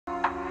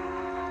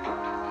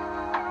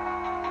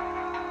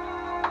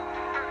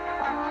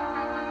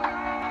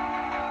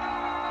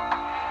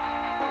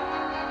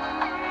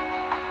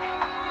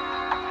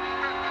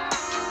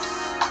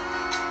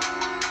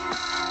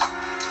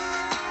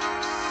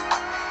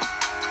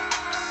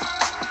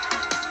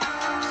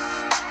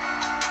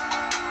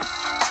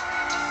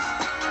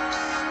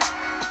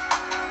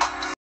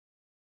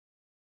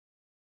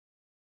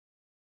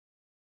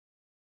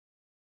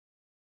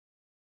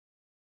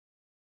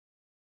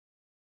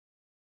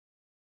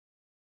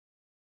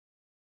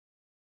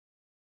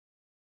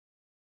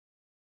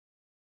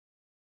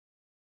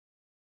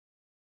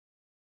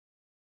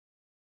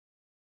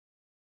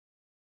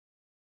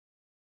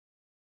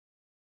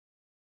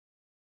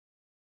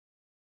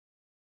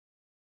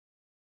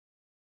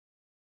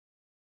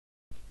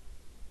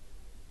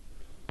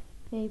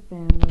Hey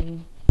family,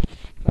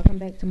 welcome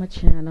back to my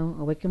channel,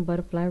 Awakened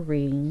Butterfly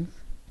Readings.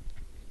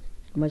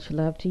 Much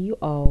love to you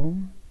all.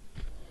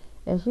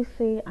 As you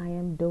see, I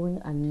am doing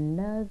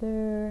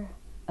another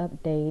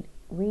update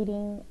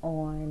reading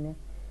on,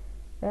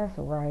 that's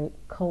right,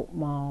 cult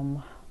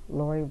mom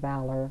Lorie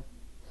Vallow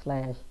 /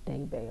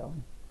 Daybell.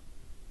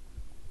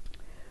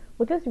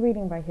 With this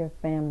reading right here,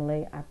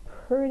 family, I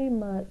pretty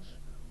much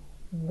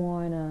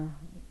wanna,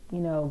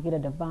 get a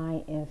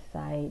divine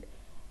insight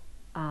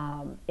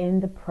in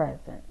the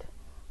present.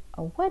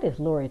 What is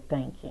Lorie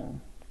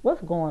thinking?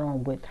 What's going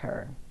on with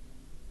her?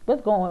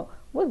 What's going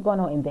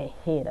on in that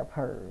head of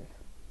hers?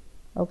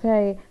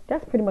 Okay,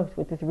 that's pretty much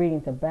what this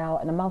reading's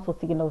about. And I'm also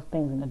seeing those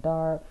things in the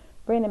dark,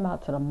 bringing them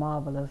out to the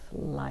marvelous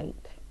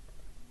light.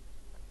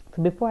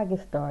 So before I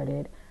get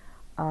started,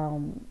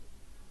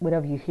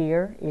 whatever you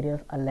hear, it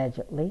is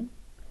allegedly.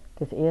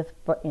 This is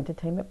for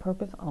entertainment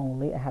purpose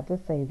only. I have to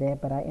say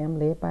that, but I am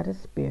led by the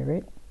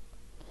Spirit.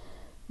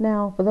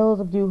 Now, for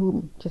those of you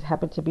who just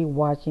happen to be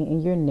watching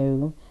and you're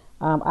new,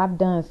 I've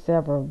done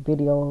several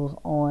videos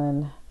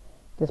on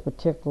this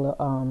particular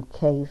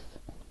case.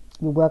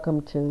 You're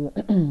welcome to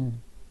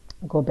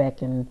go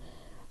back and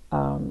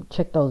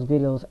check those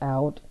videos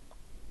out.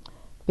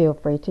 Feel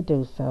free to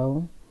do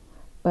so.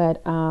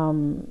 But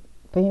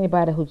for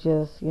anybody who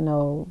just,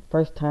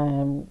 first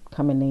time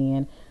coming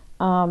in,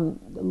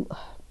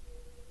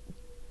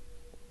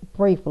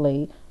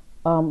 briefly,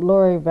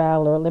 Lorie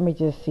Vallow, let me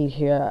just see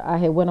here. I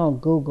had went on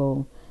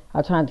Google. I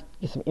was trying to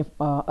get some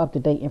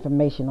up-to-date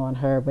information on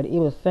her, but it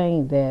was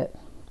saying that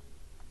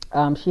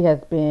she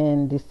has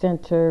been the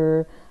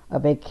center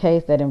of a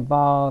case that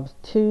involves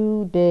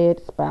 2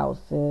 dead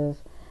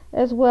spouses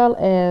as well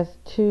as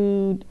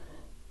 2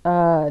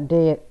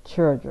 dead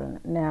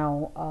children.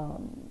 Now,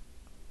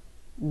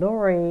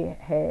 Lorie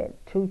had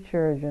 2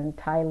 children,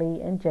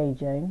 Tylee and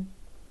JJ,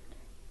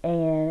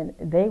 and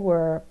they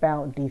were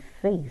found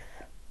deceased.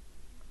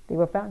 They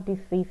were found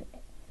deceased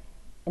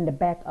in the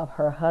back of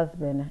her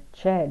husband,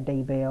 Chad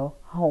Daybell,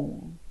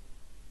 home.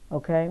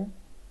 Okay?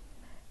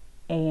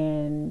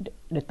 And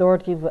the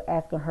authorities were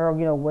asking her,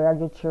 where are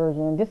your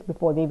children? This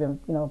before they even,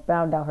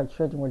 found out her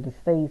children were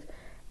deceased.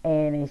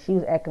 And she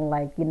was acting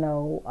like, she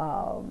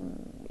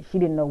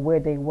didn't know where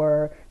they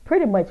were.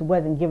 Pretty much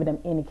wasn't giving them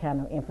any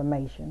kind of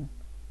information.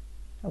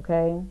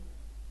 Okay?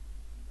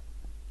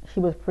 She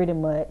was pretty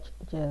much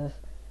just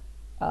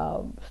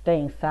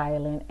staying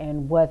silent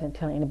and wasn't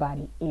telling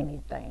anybody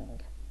anything.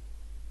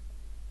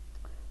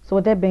 So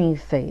with that being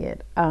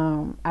said,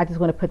 I just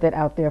want to put that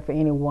out there for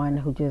anyone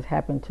who just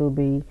happened to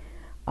be,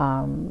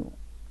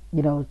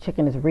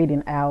 checking this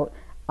reading out.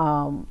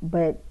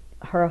 But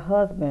her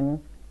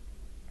husband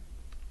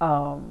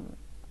has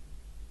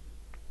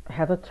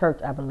a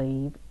church, I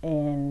believe,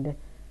 and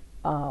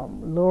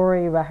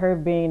Lorie, by her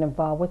being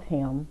involved with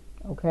him,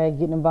 okay,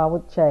 getting involved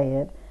with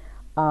Chad,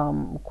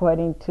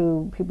 according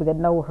to people that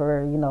know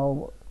her,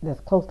 that's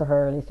close to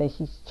her, they say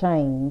she's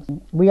changed.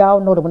 We all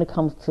know that when it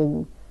comes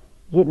to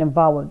getting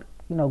involved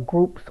with,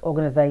 groups,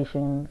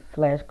 organizations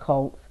 /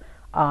 cults,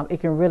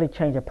 it can really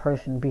change a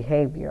person's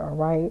behavior, all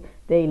right?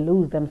 They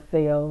lose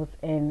themselves,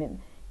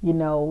 and,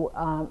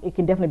 it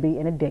can definitely be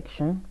an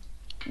addiction,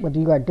 whether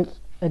you are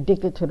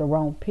addicted to the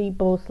wrong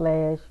people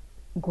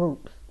 /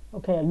 groups,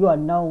 okay? You are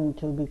known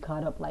to be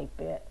caught up like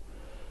that.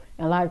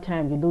 And a lot of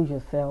times you lose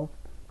yourself,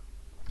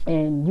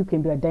 and you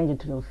can be a danger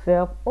to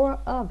yourself or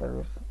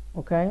others,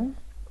 okay?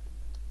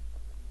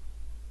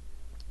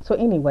 So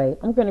anyway,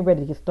 I'm getting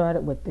ready to get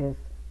started with this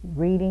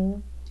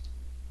reading.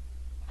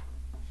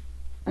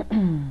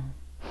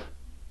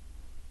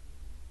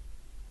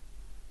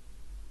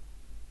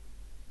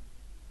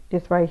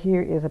 This right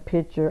here is a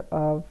picture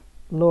of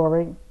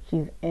Lorie.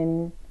 She's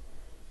in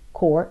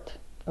court,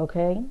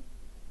 okay?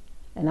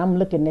 And I'm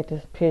looking at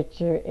this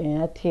picture,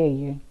 and I tell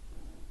you,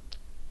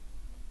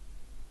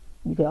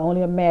 you can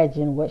only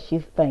imagine what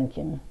she's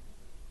thinking.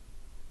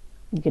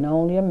 You can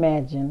only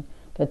imagine.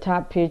 The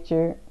top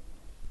picture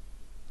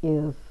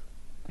is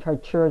her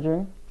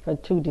children, her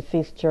 2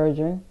 deceased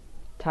children,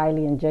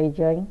 Tylee and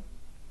JJ.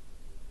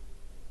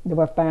 They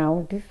were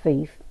found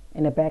deceased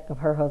in the back of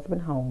her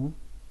husband's home.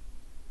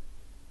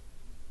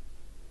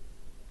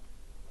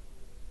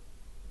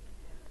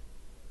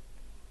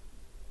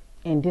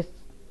 And this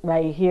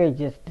right here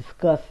just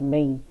disgusts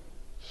me.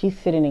 She's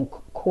sitting in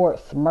court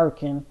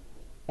smirking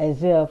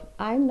as if,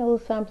 I know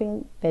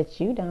something that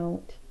you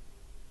don't.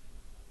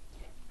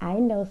 I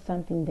know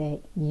something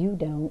that you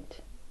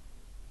don't.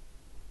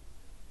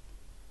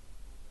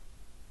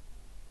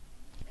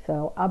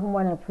 So I'm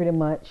going to pretty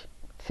much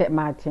set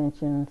my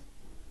attention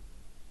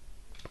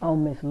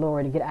on Miss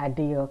Lorie to get an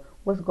idea of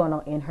what's going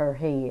on in her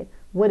head.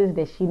 What is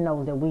that she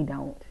knows that we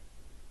don't?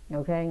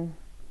 Okay?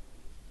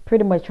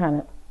 Pretty much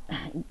trying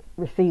to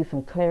receive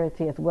some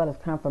clarity as well as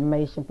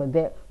confirmation for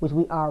that which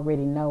we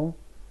already know.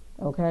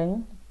 Okay?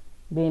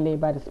 Being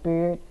led by the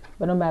Spirit.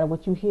 But no matter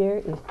what you hear,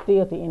 it's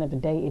still at the end of the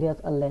day, it is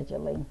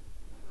allegedly.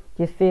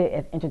 Just see it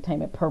as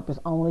entertainment purpose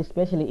only,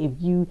 especially if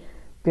you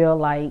feel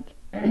like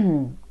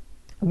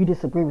you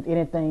disagree with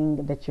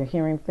anything that you're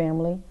hearing,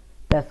 family.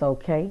 That's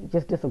okay.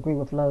 Just disagree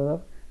with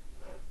love.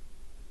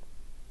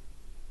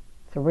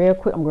 So real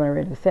quick, I'm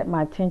going to set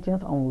my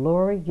intentions on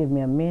Lorie. Give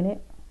me a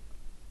minute.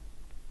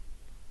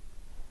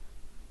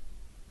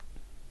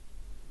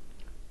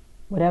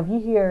 Whatever you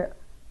hear,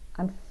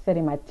 I'm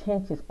setting my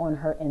intentions on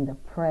her in the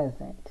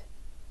present.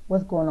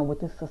 What's going on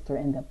with this sister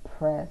in the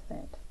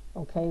present?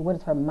 Okay, what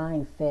is her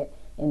mindset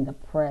in the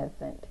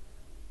present?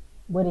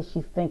 What is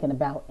she thinking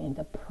about in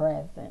the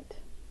present?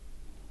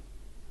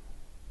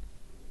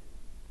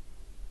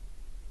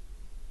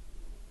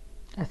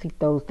 I see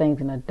those things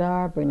in the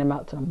dark, bring them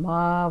out to the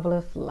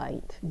marvelous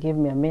light. Give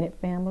me a minute,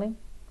 family.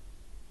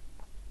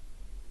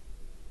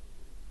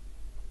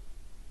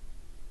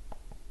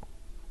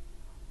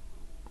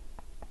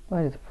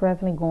 What is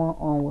presently going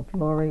on with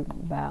Lorie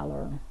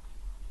Vallow?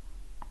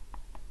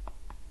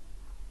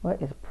 What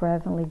is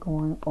presently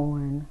going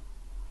on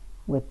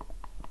with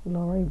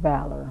Lorie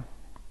Vallow?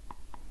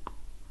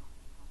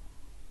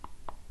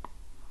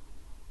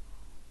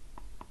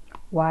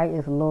 Why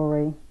is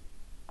Lorie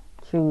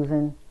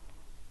choosing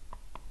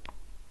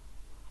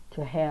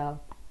to have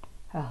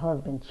her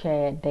husband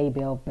Chad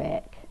Daybell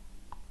back?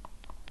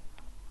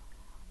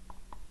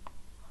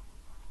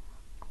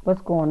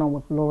 What's going on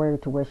with Lorie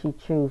to where she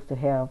chooses to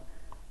have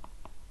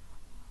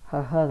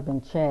her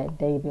husband Chad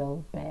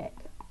Daybell back?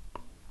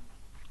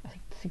 I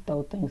see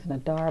those things in the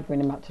dark,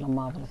 bring them out to the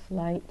marvelous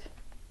light.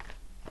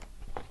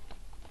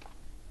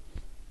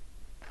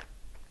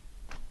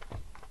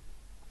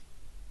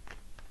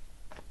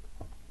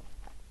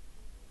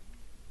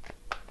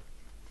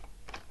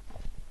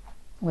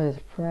 What is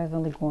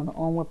presently going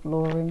on with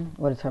Lorie?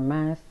 What is her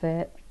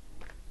mindset?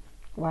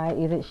 Why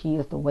is it she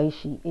is the way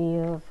she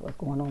is? What's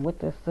going on with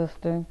this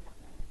sister?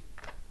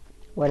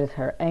 What is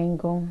her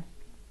angle?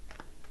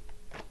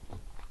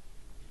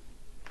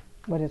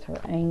 What is her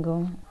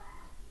angle?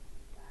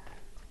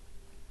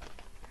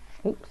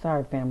 Oops,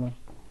 sorry, family.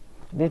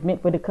 If it's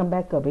meant for it to come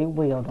back up, it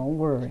will. Don't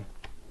worry.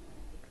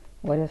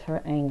 What is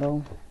her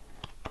angle?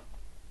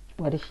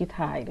 What is she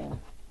hiding?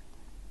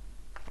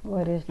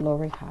 What is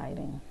Lorie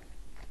hiding?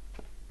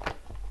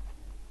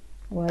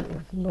 What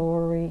is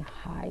Lorie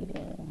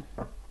hiding?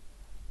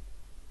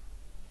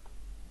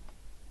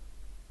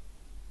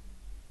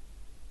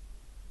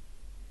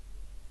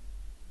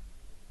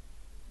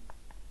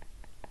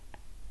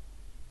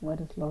 What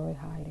is Lorie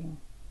hiding?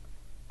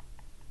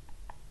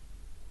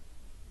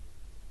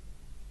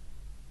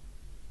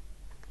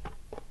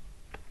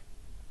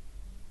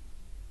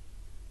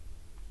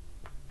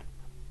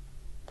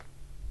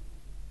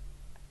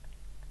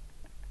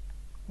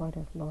 What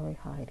is Lorie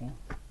hiding?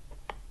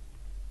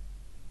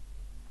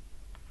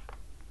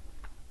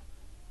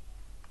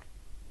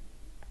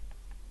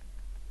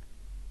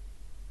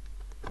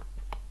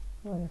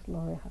 What is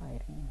Lorie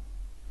hiding?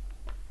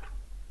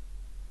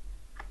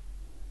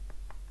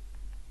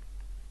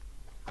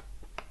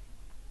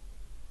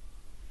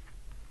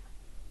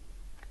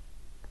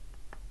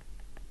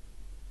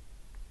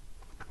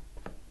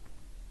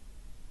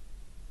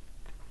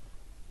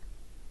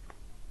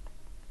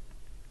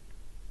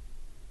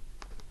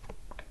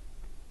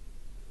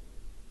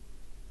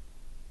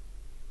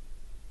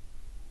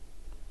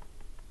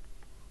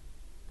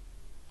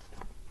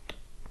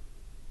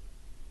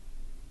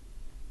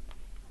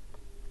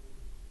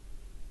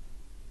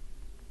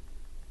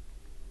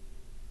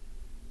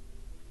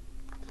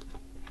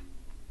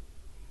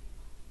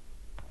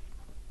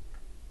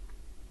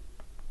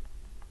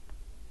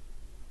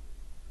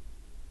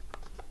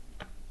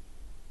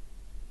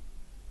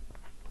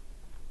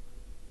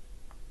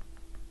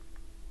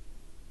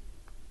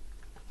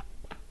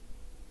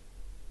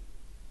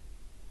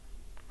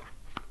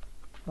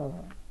 Hold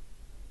on.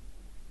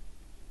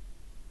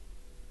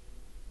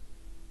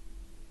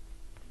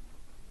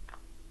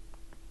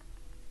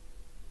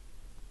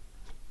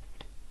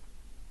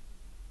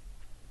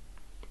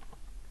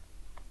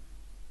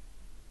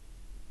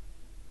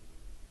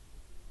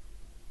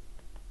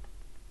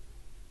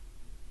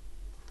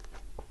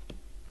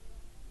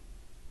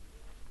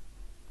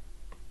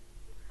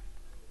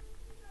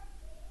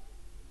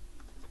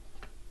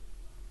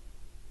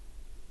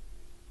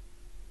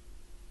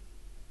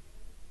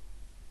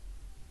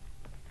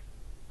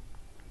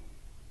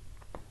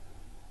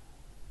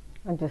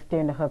 I'm just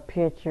staring at her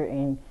picture,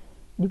 and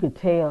you could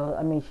tell.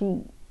 I mean,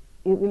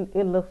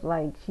 it looks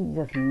like she's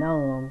just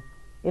numb.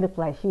 It looks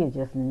like she is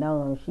just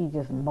numb. She's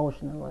just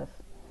motionless.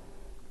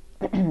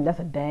 That's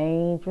a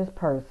dangerous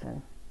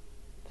person.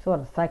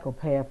 Sort of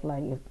psychopath,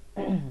 like it's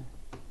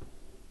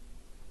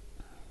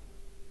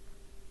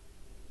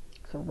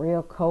a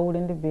real cold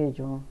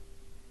individual.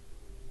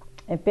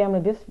 And family,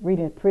 this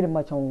reading is pretty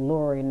much on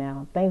Lorie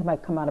now. Things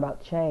might come out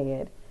about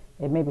Chad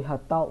and maybe her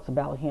thoughts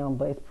about him,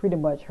 but it's pretty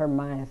much her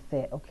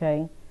mindset,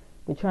 okay?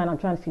 I'm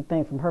trying to see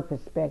things from her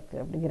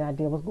perspective to get an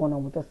idea what's going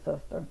on with this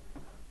sister.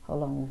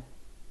 Hold on.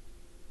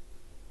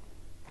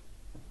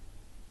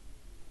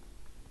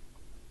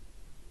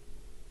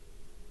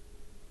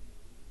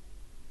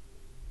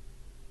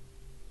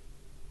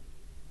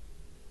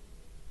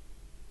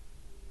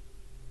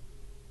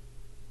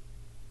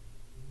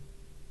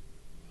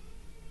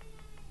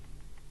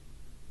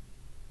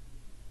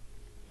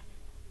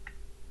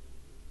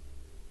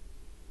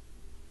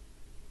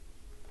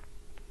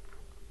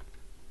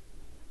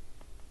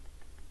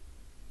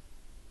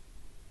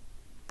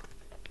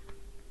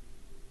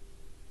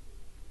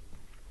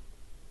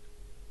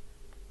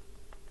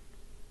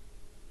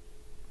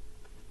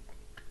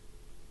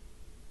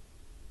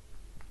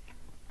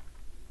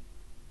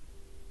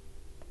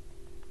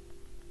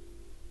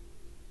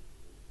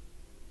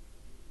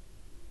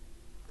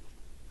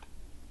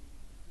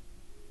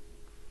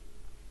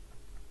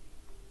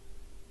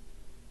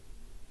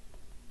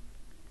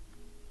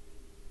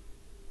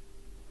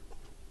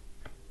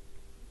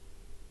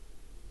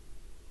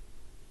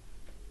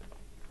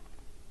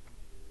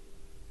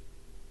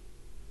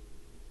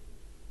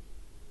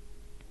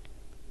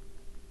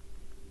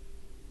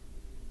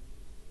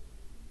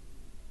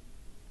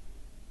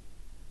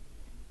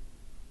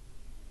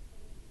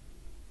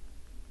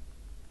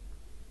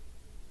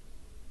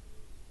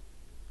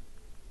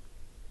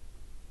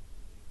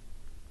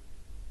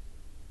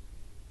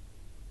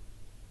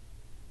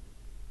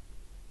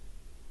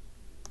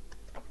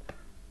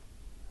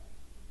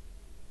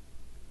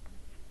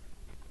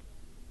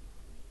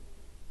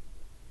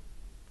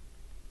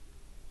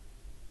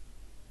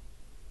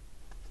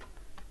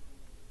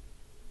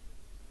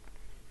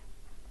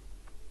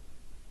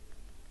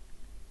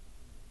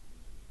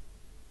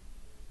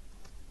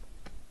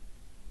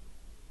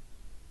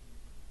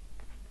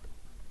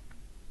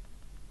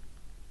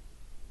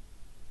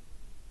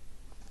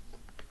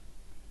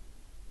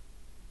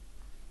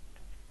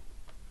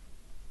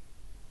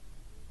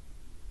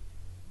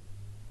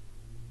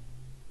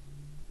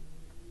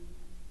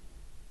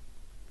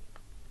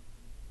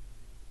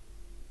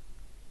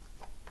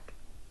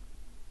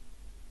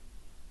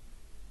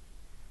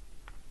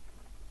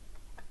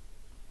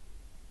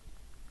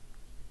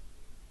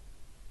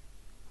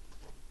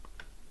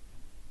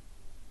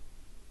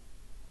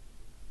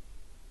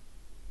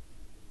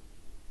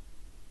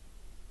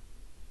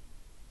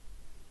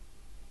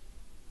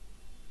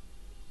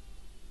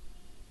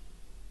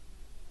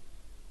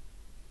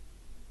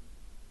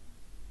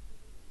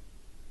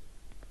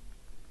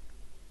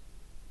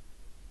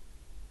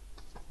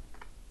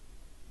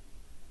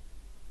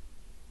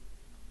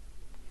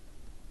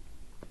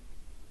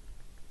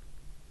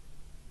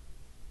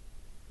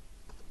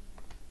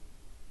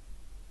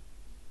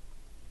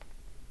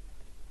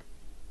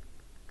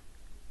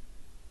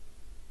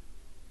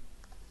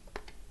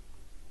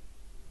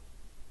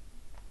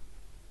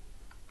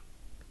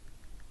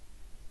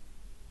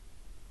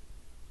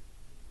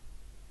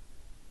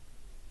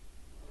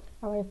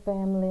 All right,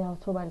 family, I was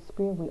told by the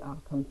Spirit we are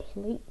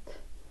complete.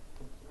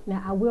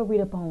 Now, I will read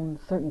up on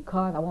certain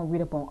cards. I won't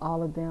read up on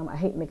all of them. I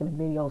hate making a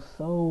video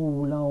so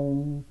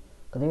long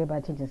because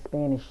everybody's attention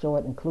span is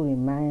short,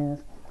 including mine.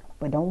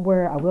 But don't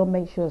worry, I will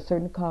make sure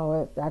certain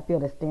cards that I feel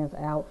that stands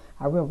out,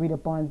 I will read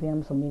up on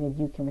them so many of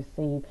you can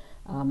receive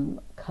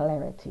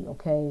clarity,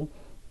 okay?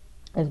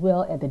 As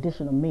well as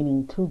additional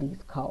meaning to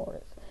these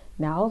cards.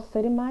 Now, I was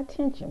setting my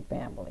attention,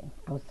 family.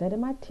 I was setting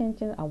my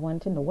attention. I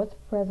wanted to know what's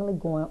presently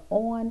going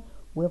on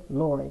with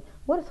Lorie.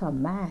 What is her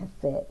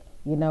mindset,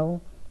 you know?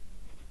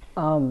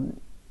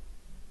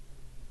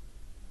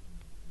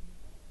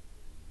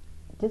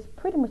 Just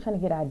pretty much trying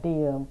to get an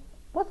idea of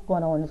what's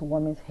going on in this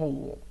woman's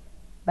head.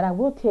 But I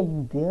will tell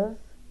you this,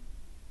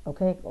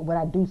 okay, what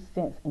I do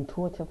sense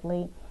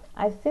intuitively.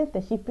 I sense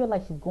that she feels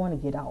like she's going to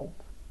get off,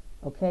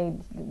 okay?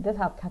 That's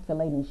how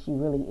calculating she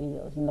really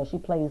is. You know, she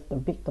plays the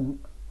victim,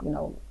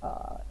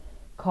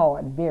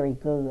 card very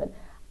good.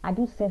 I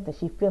do sense that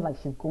she feels like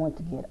she's going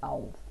to get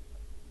off.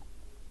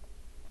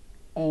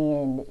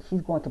 And she's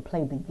going to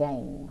play the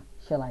game,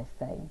 shall I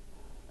say.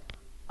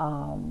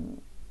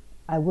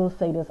 I will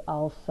say this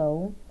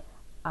also.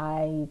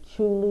 I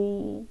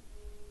truly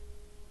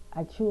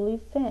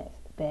sense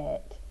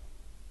that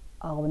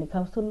when it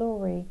comes to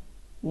Lorie,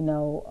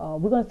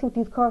 we're going to see what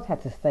these cards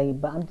have to say,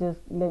 but I'm just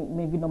letting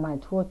maybe my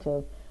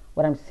intuitive,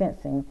 what I'm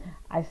sensing.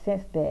 I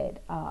sense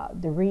that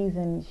the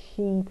reason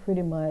she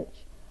pretty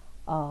much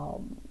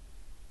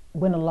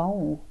went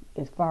along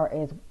as far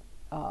as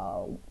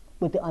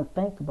with the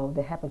unthinkable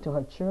that happened to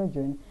her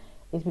children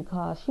is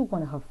because she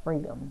wanted her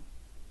freedom.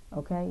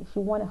 Okay, she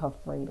wanted her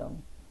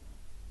freedom,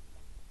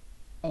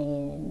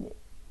 and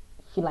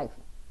she likes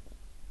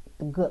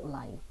the good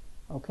life.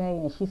 Okay,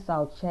 and she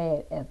saw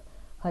Chad as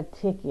her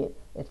ticket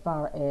as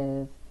far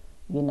as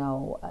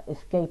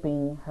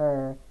escaping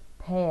her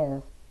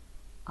past,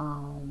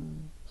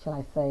 shall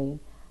I say,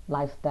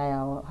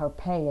 lifestyle, her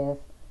past,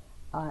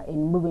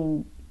 and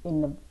moving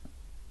in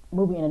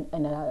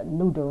a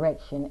new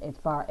direction as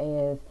far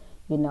as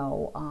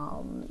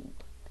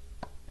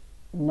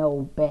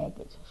no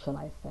baggage, shall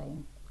I say.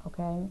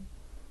 Okay,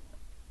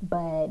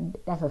 but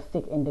that's a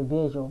sick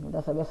individual.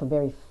 That's a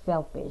very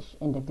selfish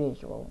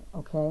individual.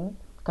 Okay,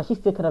 because she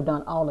still could have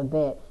done all of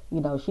that.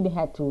 She didn't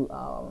have to,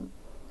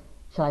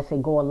 shall I say,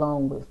 go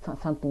along with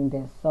something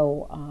that's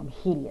so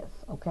hideous.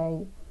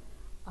 Okay,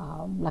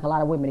 like a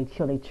lot of women, they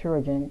kill their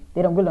children.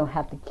 They don't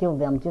have to kill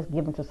them. Just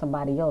give them to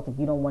somebody else if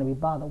you don't want to be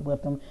bothered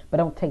with them. But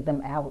don't take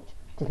them out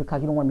just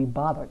because you don't want to be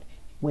bothered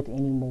with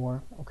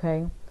anymore.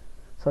 Okay,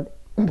 so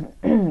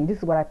this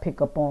is what I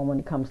pick up on when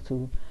it comes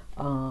to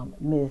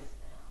Miss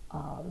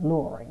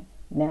Lorie.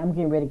 Now I'm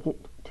getting ready to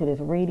get to this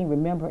reading.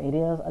 Remember, it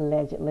is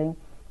allegedly,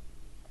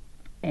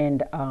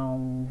 and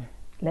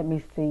let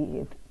me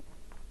see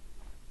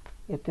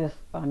if this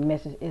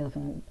message is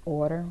in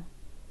order.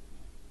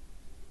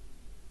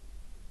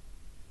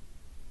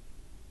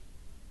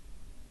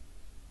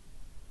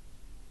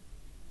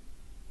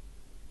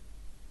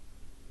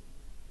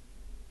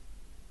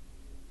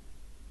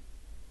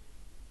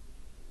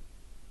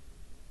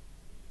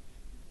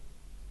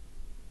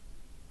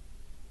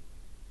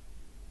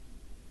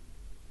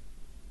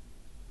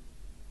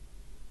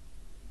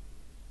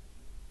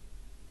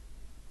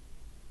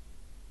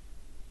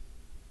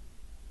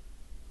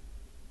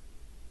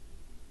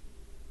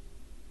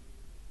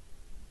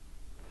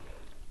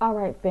 All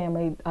right,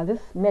 family. This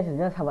message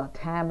does have a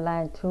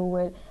timeline to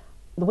it.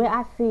 The way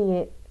I see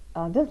it,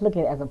 just look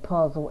at it as a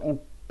puzzle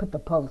and put the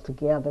puzzles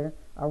together.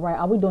 All right.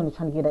 All we're doing is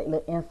trying to get a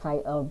little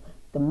insight of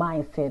the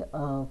mindset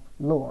of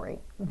Lorie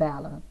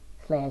Vallow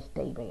 /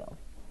 Daybell.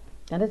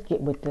 Now let's get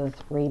with this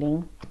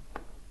reading.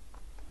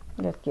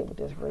 Let's get with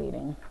this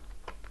reading.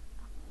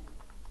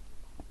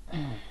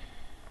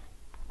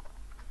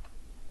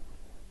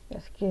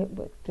 Let's get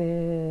with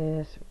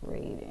this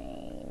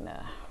reading.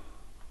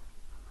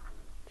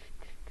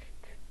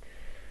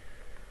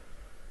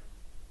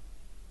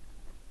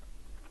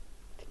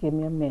 Give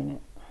me a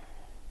minute.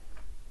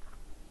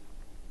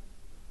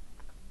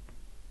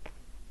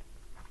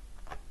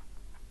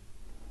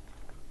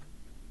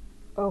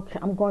 Okay,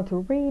 I'm going to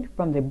read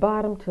from the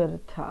bottom to the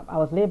top. I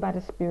was led by the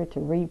Spirit to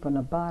read from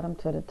the bottom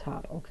to the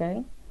top,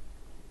 okay?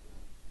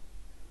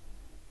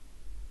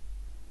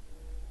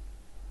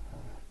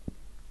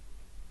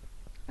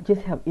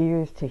 Just have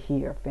ears to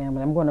hear,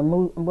 family. I'm going to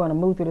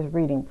move through this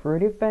reading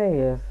pretty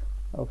fast,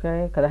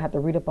 okay? Because I have to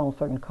read up on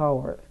certain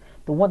cards.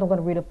 The ones I'm going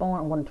to read up on,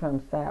 I'm going to turn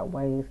them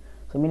sideways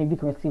so many of you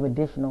can receive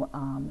additional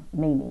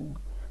meaning.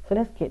 So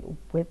let's get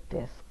with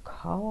this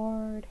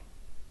card.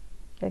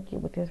 Let's get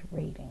with this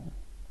reading.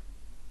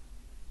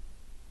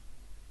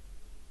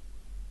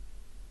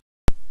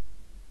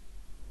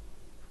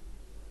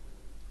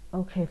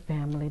 Okay,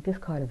 family, this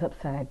card is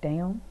upside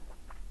down.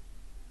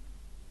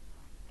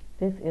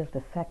 This is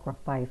the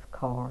sacrifice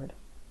card.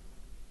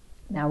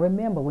 Now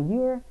remember, when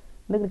you're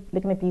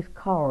looking at these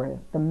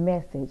cards, the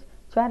message,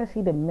 try to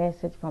see the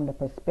message from the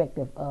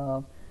perspective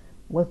of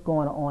what's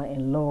going on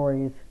in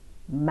Lorie's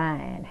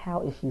mind.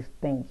 How is she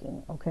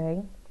thinking, okay?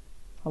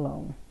 Hold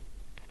on.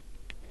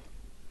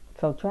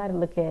 So try to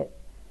look at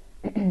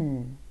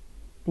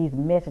these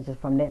messages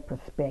from that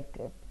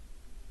perspective,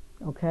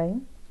 okay?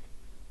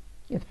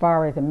 As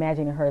far as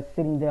imagining her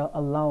sitting there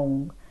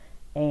alone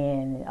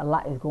and a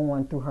lot is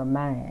going through her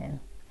mind.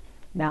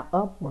 Now,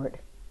 upward,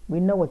 we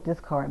know what this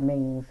card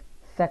means,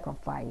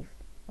 sacrifice,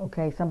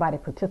 okay? Somebody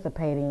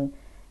participating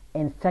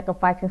in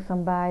sacrificing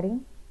somebody,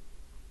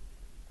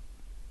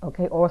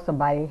 okay? Or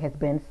somebody has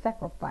been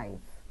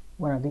sacrificed,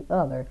 one or the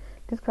other.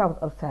 This card was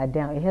upside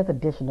down. It has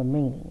additional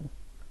meaning.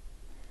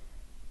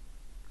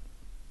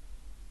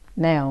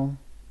 Now,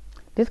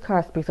 this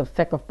card speaks of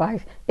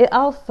sacrifice. It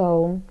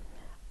also,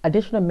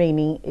 additional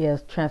meaning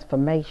is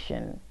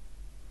transformation.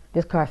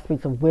 This card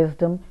speaks of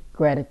wisdom,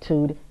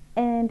 gratitude,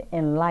 and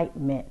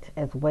enlightenment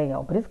as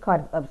well. But this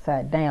card is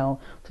upside down.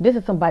 So this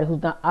is somebody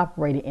who's not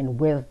operating in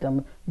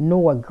wisdom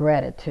nor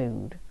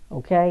gratitude.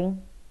 Okay?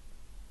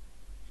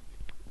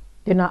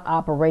 They're not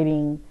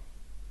operating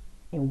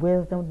in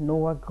wisdom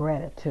nor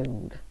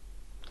gratitude.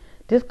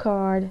 This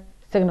card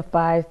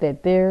signifies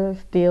that there's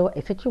still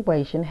a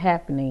situation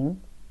happening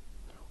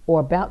or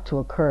about to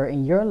occur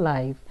in your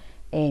life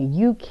and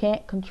you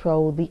can't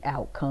control the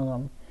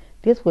outcome.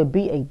 This would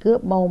be a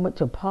good moment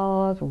to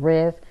pause,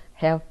 rest,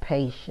 have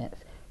patience,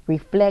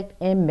 reflect,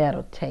 and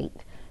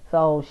meditate.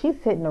 So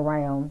she's sitting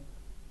around.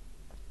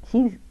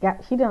 She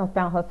done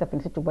found herself in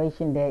a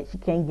situation that she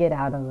can't get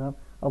out of.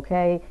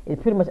 Okay,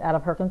 it's pretty much out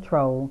of her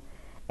control,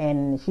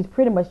 and she's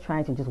pretty much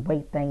trying to just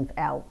wait things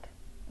out.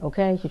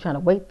 Okay, she's trying to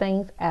wait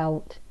things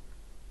out.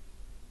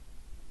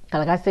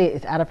 Like I said,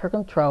 it's out of her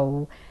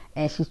control,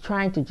 and she's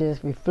trying to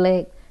just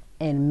reflect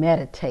and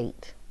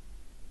meditate.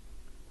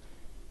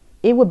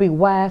 It would be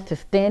wise to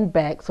stand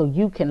back so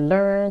you can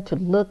learn to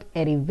look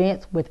at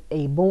events with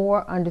a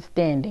more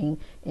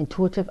understanding,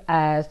 intuitive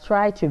eyes.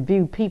 Try to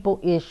view people,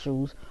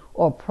 issues,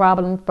 or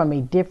problems from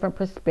a different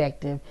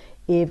perspective.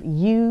 If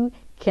you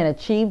can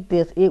achieve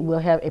this, it will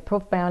have a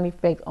profound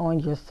effect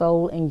on your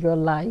soul and your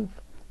life.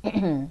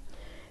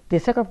 The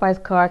sacrifice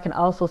card can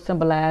also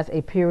symbolize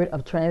a period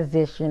of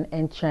transition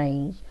and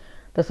change.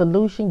 The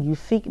solution you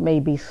seek may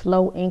be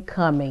slow in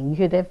coming. You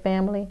hear that,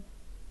 family?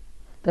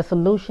 The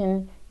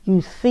solution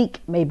you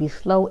seek may be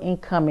slow in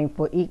coming,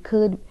 for it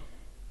could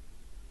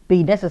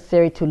be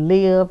necessary to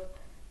live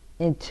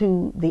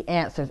into the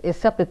answers.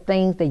 Accept the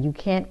things that you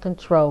can't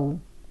control.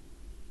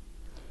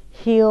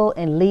 Heal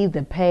and leave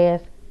the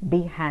past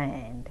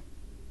behind.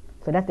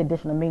 So that's the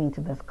additional meaning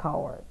to this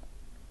card.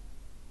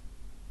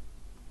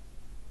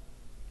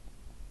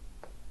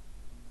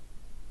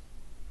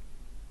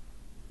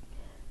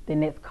 The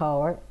next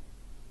card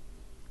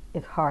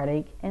is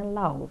heartache and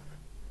loss.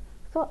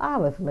 So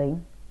obviously,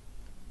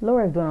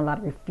 Lori's doing a lot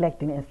of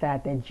reflecting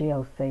inside that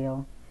jail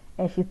cell,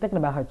 and she's thinking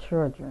about her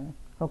children,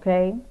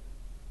 okay?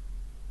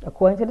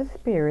 According to the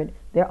spirit,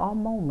 there are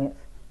moments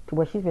to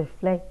where she's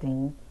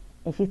reflecting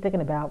and she's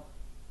thinking about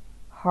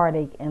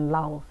heartache and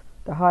loss,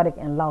 the heartache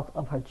and loss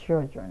of her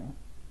children.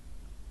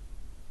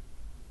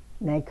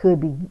 Now, it could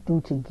be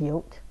due to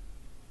guilt.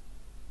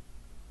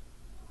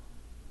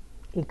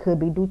 It could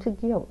be due to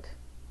guilt.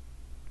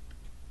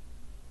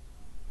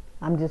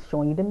 I'm just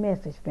showing you the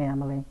message,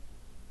 family.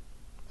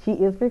 She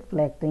is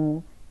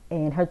reflecting,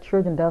 and her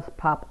children does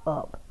pop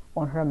up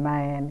on her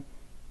mind,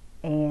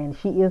 and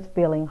she is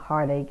feeling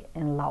heartache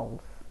and loss,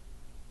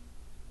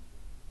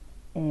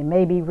 and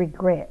maybe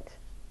regret.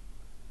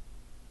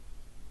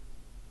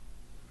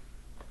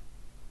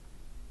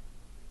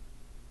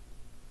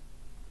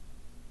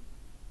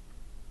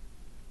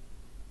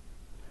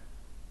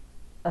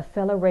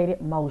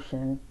 Accelerated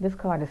motion. This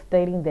card is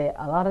stating that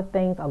a lot of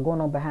things are going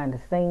on behind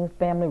the scenes,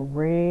 family,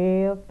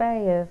 real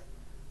fast.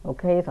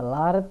 Okay, it's a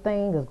lot of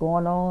things that's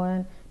going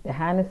on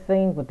behind the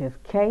scenes with this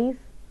case,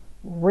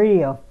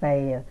 real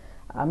fast.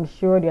 I'm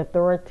sure the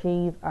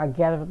authorities are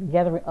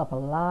gathering up a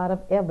lot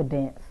of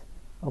evidence.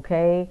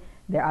 Okay,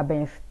 they are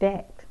being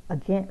stacked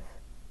against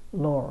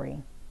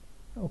Lorie.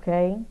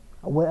 Okay,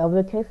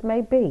 whatever the case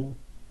may be.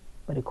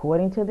 But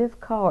according to this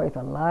card, it's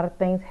a lot of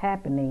things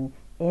happening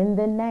in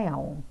the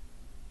now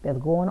that's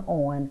going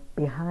on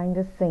behind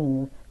the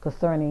scenes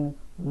concerning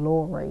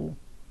Lorie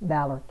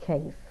Vallow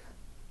case.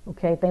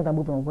 Okay, things are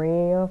moving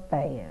real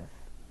fast.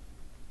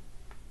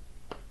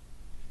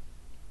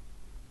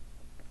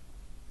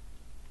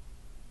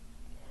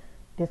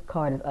 This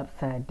card is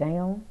upside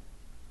down.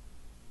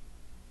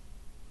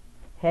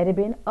 Had it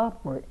been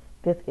upward,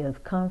 this is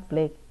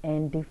conflict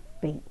and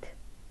defeat.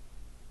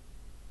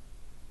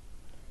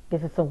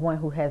 This is someone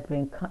who has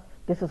been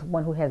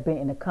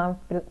in a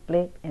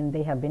conflict and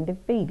they have been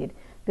defeated.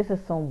 This is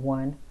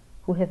someone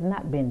who has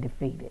not been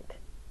defeated.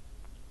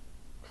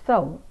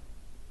 So,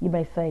 you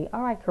may say,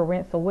 all right,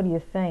 Corinne, so what are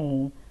you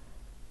saying?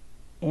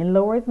 In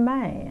Lorie's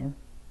mind,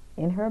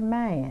 in her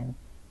mind,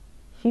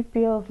 she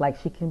feels like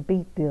she can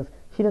beat this.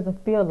 She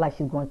doesn't feel like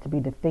she's going to be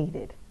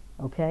defeated,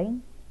 okay?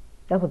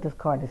 That's what this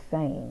card is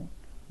saying.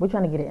 We're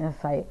trying to get an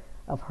insight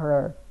of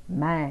her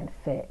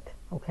mindset,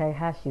 okay,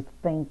 how she's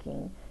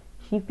thinking.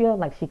 She feels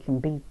like she can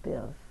beat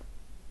this.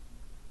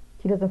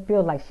 She doesn't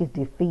feel like she's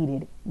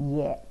defeated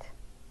yet.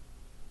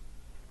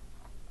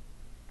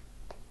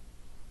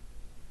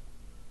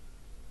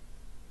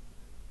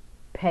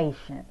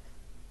 patience.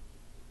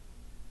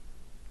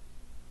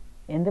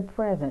 In the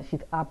present,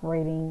 she's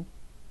operating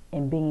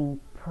and being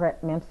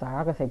I'm sorry,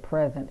 I'm gonna say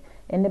present.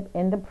 In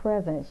the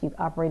present, she's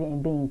operating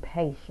and being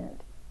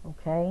patient.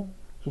 Okay,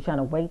 she's trying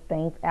to wait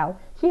things out.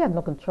 She has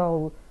no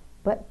control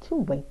but to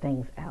wait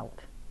things out.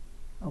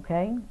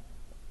 Okay,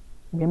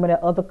 remember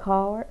that other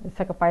card, the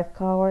sacrifice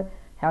card,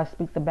 how it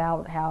speaks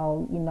about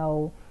how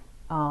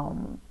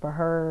for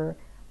her,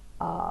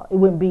 it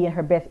wouldn't be in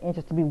her best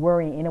interest to be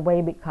worrying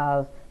anyway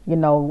because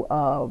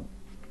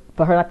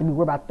for her not to be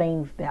worried about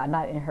things that are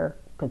not in her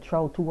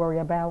control to worry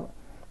about.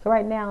 So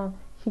right now,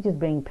 she's just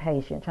being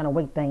patient, trying to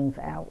wait things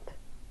out.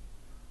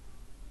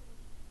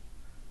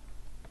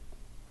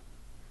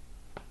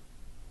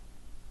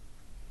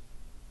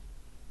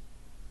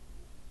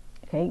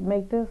 Can't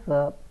make this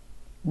up.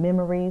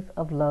 Memories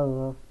of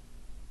love.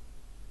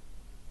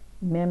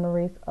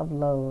 Memories of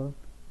love.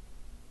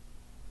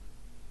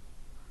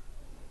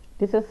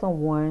 This is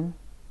someone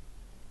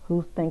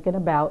who's thinking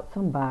about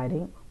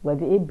somebody,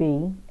 whether it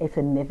be a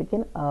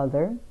significant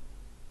other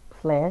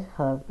 /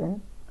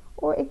 husband,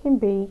 or it can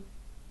be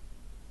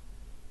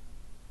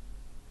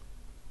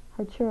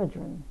her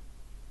children.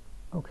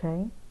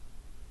 Okay?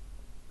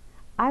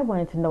 I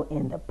wanted to know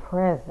in the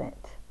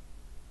present.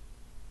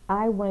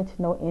 I wanted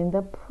to know in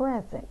the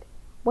present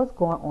what's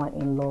going on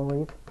in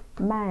Lorie's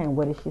mind.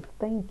 What is she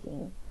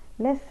thinking?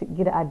 Let's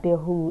get an idea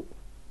who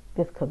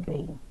this could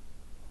be.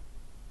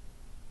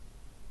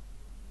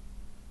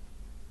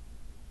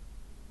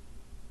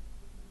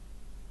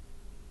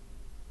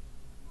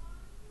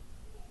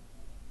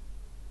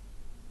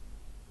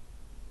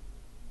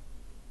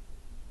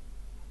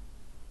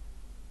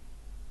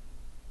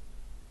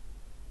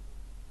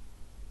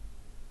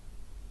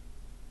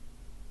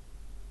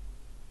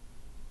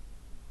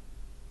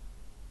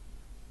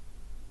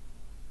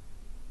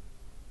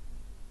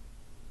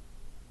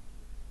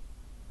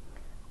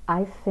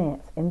 I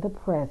sense in the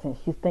present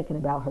she's thinking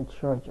about her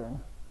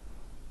children.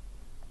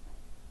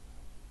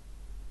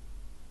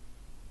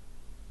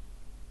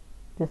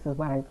 This is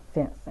what I'm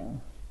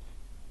sensing.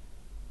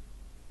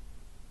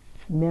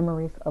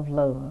 Memories of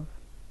love.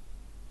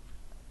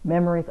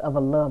 Memories of a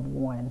loved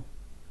one.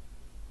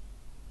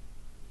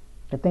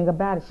 The thing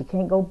about it, she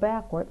can't go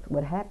backwards.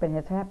 What happened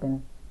has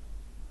happened.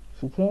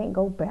 She can't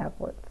go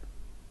backwards.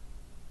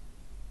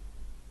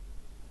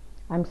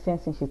 I'm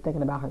sensing she's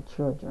thinking about her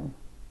children.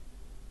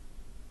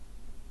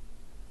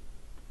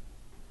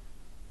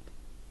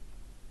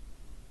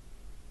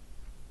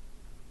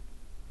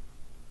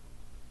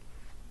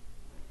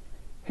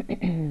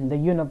 The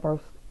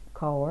universe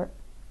card.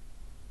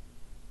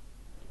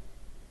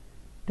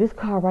 This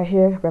card right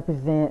here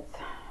represents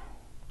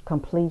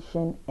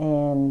completion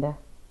and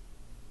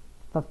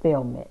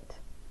fulfillment.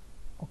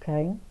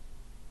 Okay?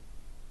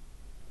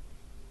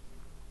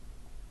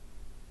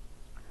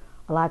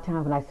 A lot of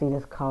times when I see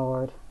this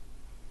card,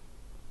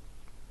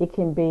 it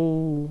can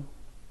be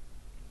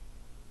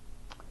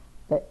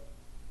that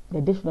the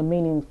additional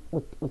meaning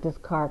with this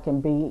card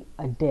can be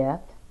a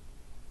death.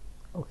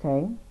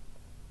 Okay?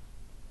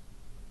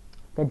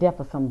 The death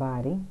of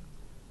somebody,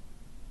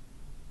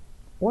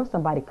 or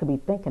somebody could be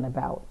thinking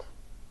about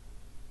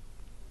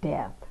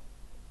death.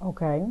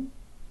 Okay?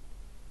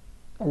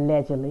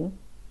 Allegedly,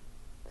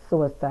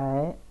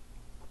 suicide.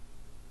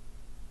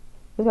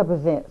 This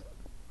represents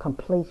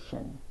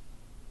completion.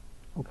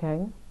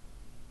 Okay?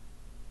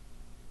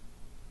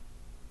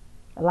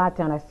 A lot of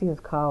times I see this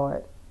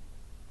card,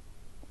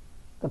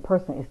 the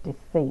person is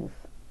deceased.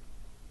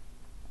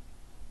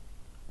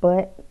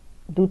 But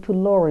due to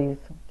Lorie's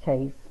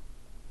case,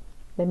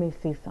 let me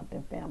see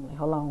something, family.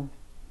 Hold on.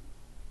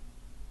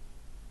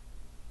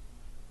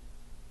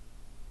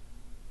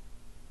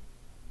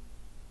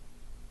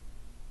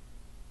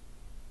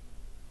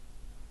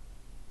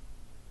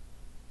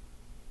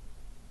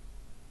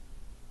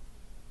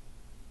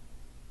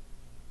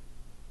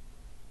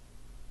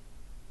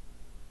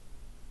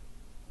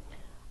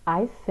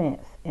 I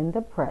sense in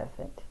the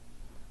present,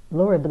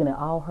 Lorie is looking at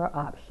all her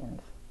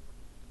options.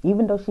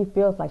 Even though she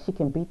feels like she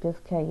can beat this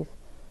case,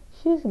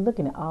 she's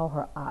looking at all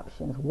her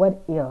options.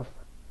 What if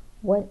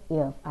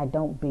I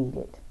don't beat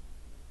it?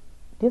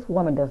 This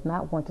woman does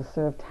not want to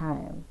serve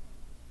time,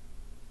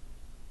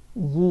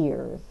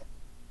 years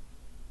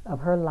of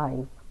her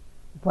life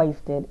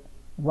wasted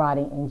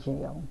rotting in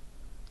jail.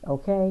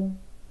 Okay?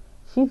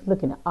 She's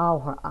looking at all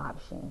her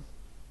options.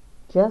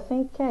 Just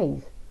in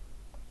case,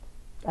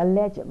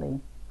 allegedly,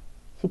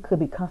 she could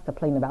be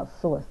contemplating about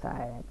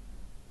suicide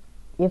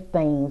if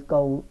things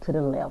go to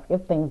the left,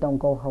 if things don't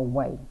go her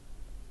way.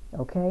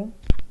 Okay?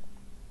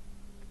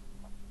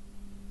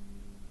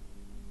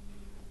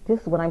 This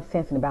is what I'm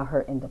sensing about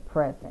her in the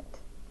present.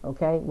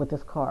 Okay? With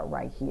this card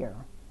right here.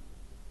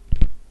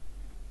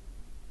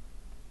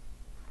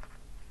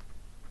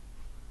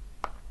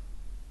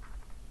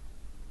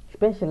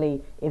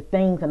 Especially if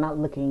things are not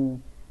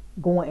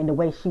going in the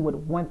way she would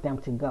want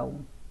them to go.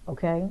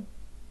 Okay?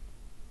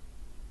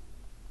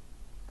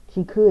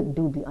 She could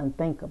do the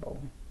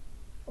unthinkable,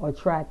 or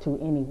try to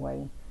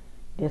anyway.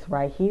 This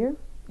right here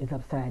is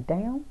upside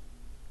down.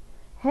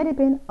 Had it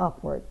been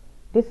upward,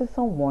 This is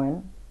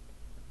someone,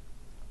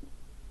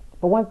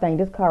 for one thing,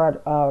 this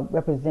card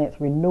represents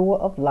renewal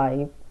of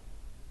life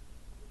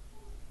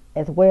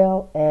as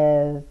well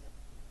as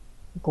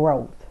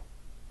growth.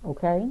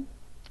 Okay?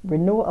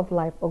 Renewal of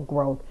life or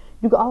growth.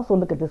 You can also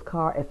look at this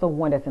card as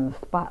someone that's in the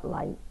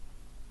spotlight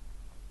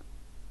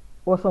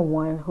or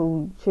someone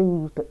who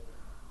chooses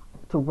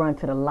to run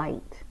to the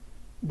light.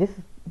 This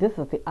is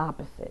the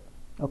opposite.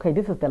 Okay?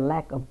 This is the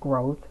lack of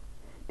growth.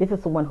 This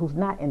is someone who's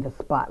not in the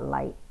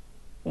spotlight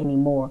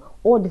anymore,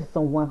 or this is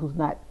someone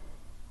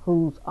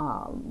who's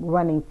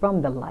running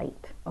from the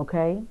light.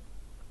 Okay?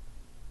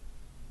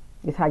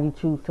 It's how you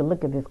choose to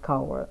look at this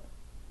card.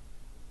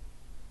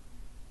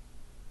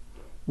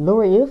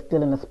 Lorie is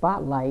still in the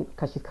spotlight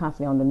because she's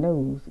constantly on the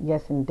news.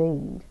 Yes,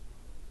 indeed.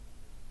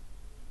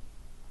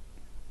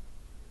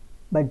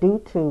 But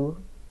due to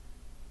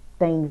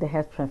things that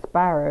has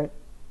transpired,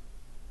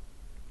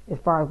 as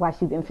far as why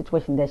she's in the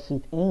situation that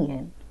she's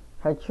in,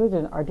 her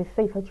children are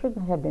deceased. Her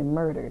children have been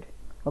murdered.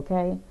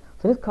 Okay?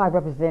 So this card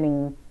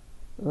representing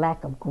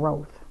lack of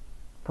growth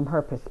from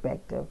her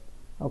perspective.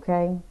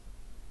 Okay?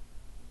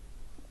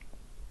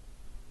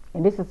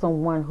 And this is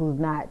someone who's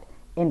not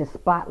in the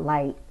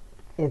spotlight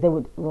as they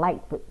would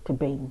like to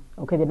be.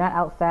 Okay? They're not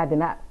outside. They're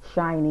not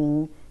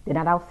shining. They're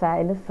not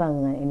outside in the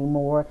sun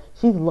anymore.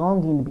 She's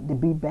longing to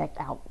be back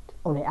out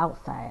on the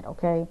outside.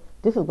 Okay?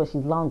 This is what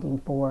she's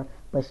longing for,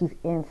 but she's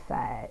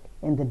inside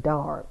in the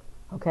dark.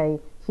 Okay?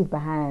 She's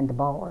behind the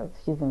bars.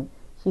 She's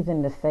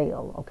in the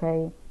cell.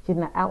 Okay? She's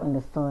not out in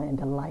the sun, in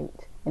the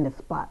light, in the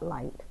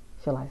spotlight,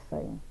 shall I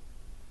say.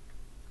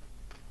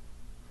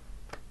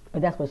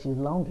 But that's what she's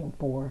longing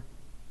for,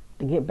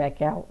 to get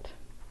back out.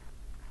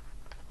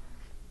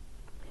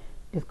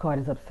 This card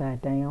is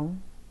upside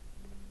down.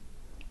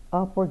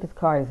 Upward, this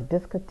card is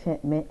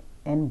discontentment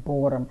and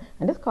boredom.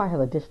 And this card has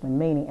additional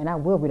meaning, and I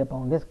will read up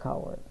on this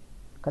card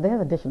because it has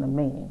additional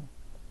meaning.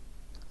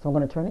 So I'm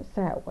going to turn it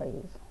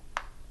sideways.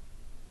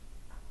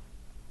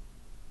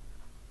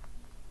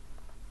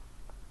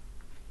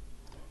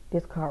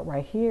 This card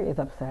right here is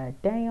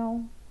upside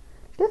down.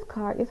 This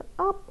card is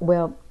up.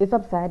 Well, it's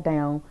upside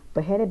down,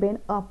 but had it been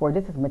upward,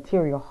 this is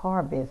material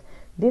harvest.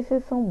 This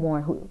is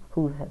someone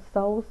who has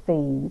sowed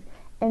seeds,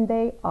 and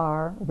they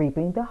are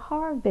reaping the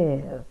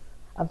harvest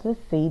of the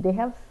seed they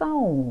have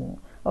sown.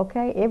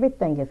 Okay?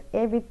 Everything is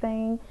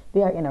everything.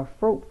 They are in a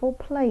fruitful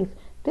place.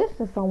 This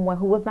is someone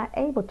who was not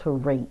able to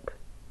reap.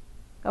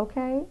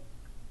 Okay?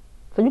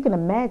 So you can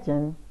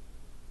imagine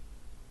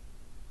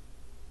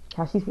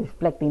how she's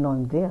reflecting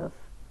on this.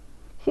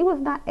 She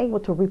was not able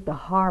to reap the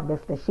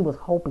harvest that she was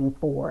hoping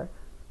for,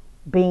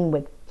 being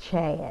with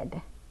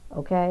Chad,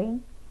 okay?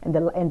 And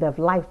the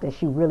life that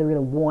she really,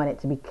 really wanted,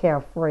 to be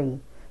carefree.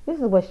 This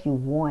is what she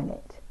wanted.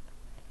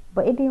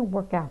 But it didn't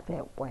work out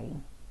that way.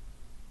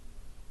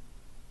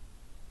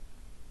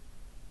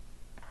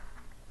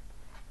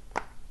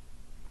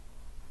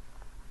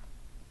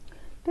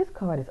 This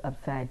card is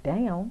upside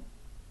down.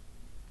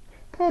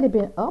 Had it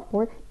been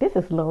upward, this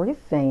is Lorie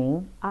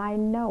saying, I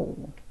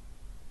know.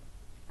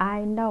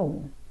 I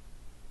know.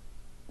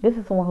 This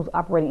is someone who's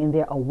operating in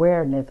their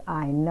awareness.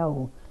 I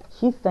know.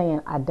 She's saying,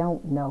 I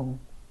don't know.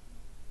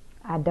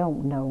 I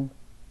don't know.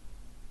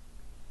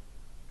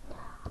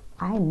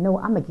 I know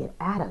I'm going to get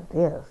out of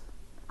this.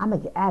 I'm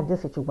going to get out of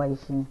this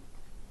situation.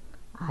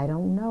 I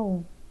don't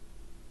know.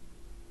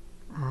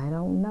 I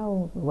don't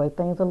know. The way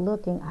things are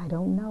looking, I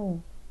don't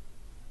know.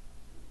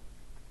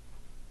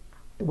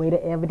 The way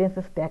the evidence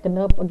is stacking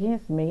up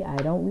against me, I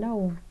don't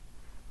know.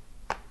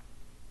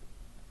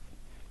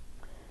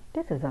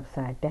 This is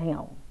upside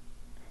down.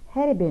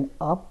 Had it been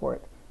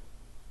upward,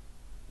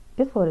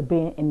 this would have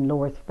been in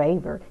Lorie's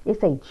favor. It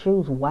say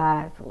choose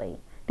wisely.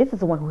 This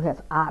is the one who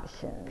has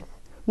options.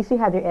 You see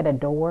how they're at a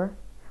door,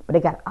 but they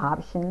got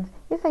options?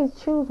 It says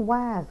choose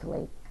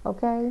wisely,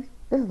 okay?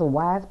 This is a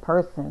wise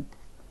person.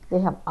 They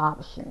have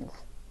options.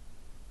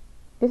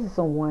 This is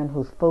someone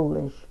who's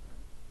foolish.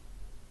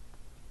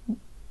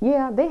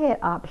 Yeah, they had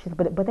options,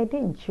 but they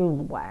didn't choose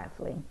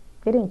wisely.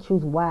 They didn't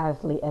choose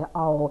wisely at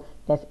all.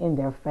 That's in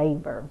their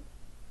favor.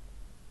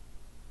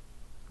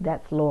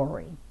 That's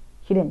Lorie.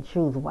 She didn't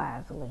choose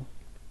wisely.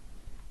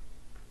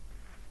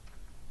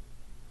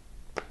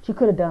 She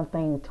could have done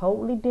things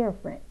totally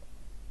different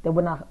that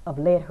would not have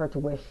led her to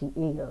where she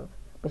is.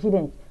 But she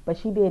didn't.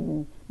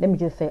 Let me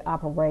just say,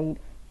 operate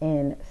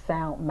in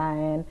sound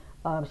mind.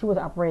 She was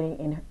operating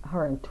in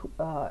her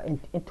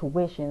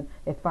intuition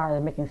as far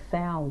as making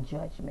sound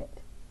judgment.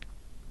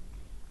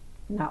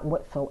 Not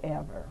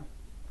whatsoever.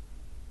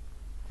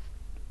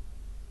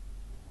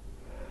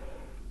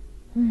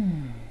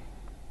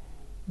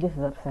 This is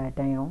upside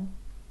down.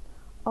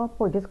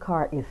 Upward, this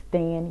card is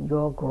stand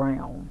your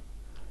ground.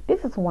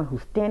 This is someone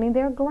who's standing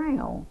their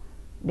ground.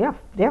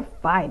 They're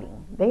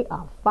fighting. They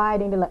are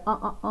fighting. They're like,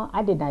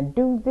 I did not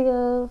do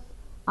this.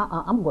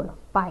 I'm going to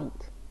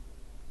fight.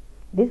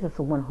 This is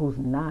someone who's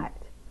not.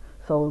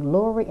 So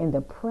Lorie in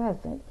the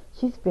present,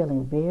 she's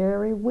feeling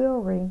very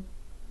weary.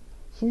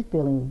 She's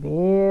feeling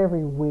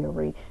very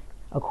weary.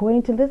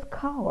 According to this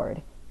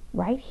card,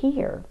 right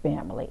here,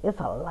 family, it's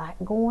a lot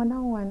going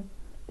on.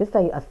 This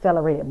say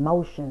accelerated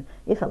motion.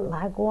 It's a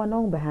lot going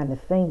on behind the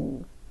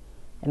scenes.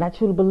 And I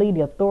truly believe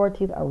the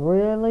authorities are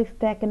really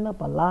stacking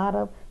up a lot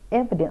of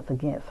evidence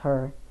against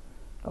her.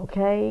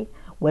 Okay?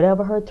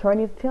 Whatever her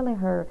attorney is telling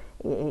her,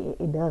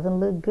 it doesn't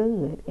look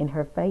good in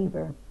her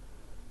favor.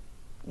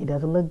 It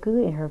doesn't look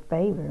good in her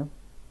favor.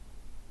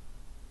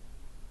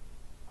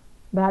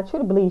 But I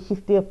truly believe she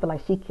still feels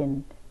like she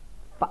can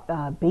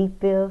beat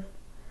this.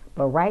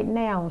 But right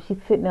now, she's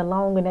sitting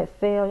alone in that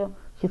cell.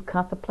 She's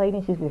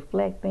contemplating. She's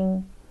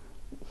reflecting.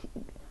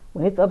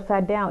 When it's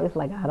upside down, it's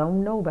like, I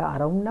don't know. I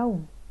don't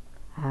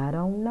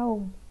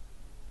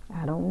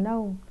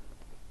know.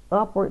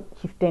 Upward,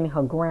 she's standing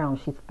her ground.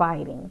 She's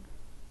fighting.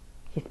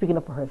 She's speaking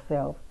up for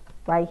herself.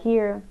 Right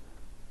here,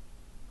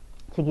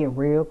 she get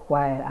real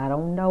quiet. I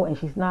don't know. And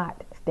she's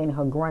not standing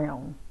her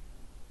ground.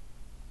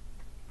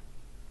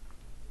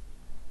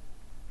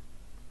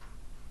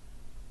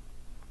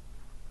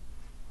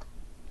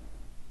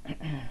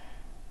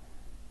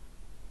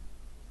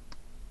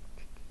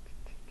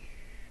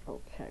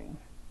 Okay.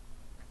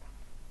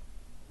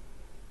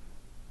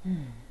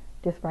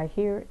 This right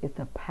here is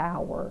the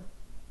power.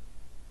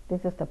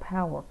 This is the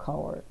power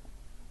card.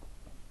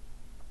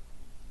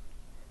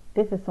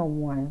 This is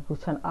someone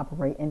who's trying to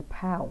operate in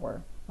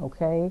power.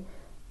 Okay.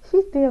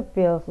 She still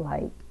feels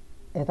like,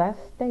 as I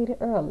stated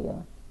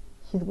earlier,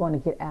 she's going to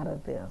get out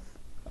of this.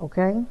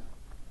 Okay.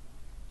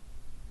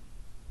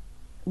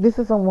 This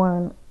is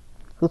someone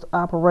who's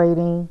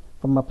operating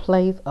from a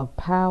place of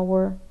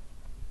power,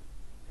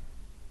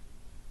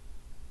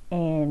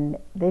 and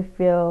they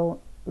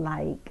feel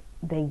like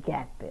they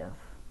got this.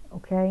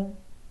 Okay.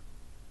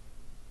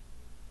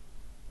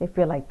 They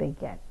feel like they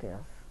got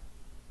this.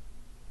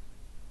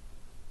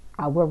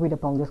 I will read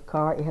up on this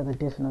card. It has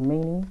additional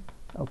meaning.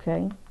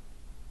 Okay.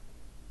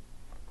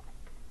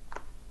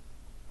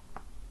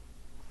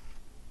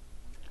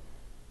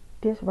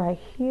 This right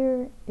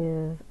here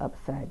is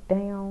upside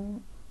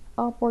down.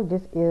 Upward,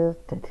 this is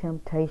the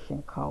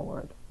temptation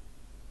card.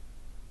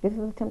 This is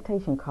a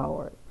temptation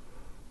card.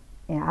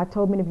 And I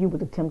told many of you what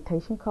the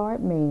temptation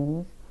card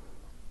means.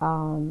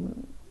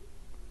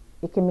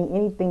 It can mean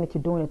anything that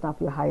you're doing that's not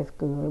for your highest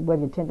good,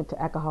 whether you're tempted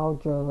to alcohol,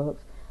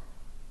 drugs,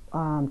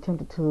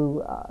 tempted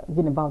to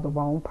get involved with the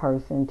wrong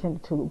person,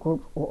 tempted to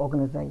groups or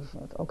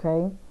organizations,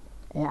 okay?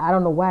 And I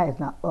don't know why it's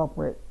not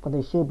upward, but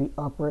it should be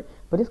upward.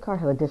 But this card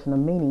has additional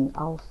meaning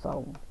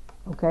also,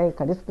 okay?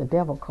 Because this is the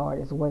devil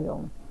card as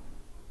well.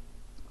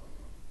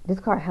 This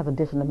card has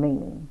additional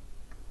meaning.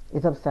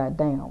 It's upside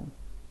down.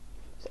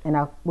 And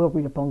I will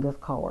read up on this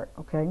card,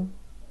 okay?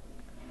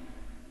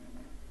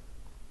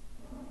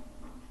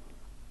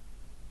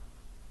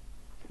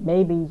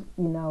 Maybe,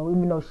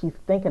 even though she's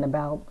thinking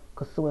about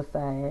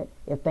suicide,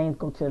 if things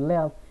go to the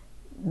left,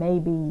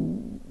 maybe,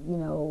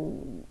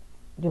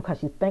 just because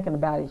she's thinking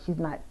about it, she's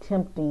not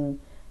tempting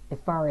as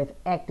far as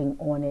acting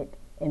on it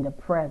in the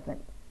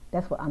present.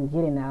 That's what I'm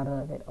getting out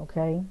of it,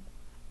 okay?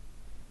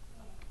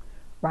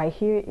 Right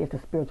here is the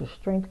spiritual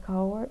strength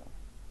card.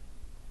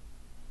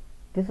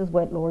 This is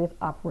what Lorie is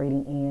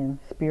operating in,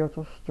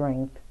 spiritual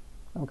strength,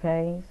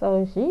 okay?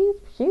 So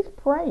she's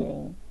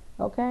praying,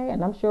 okay?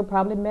 And I'm sure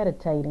probably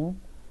meditating.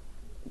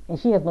 And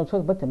she has no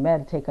choice but to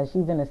meditate because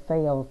she's in a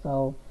cell.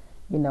 So,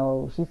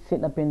 she's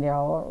sitting up in there,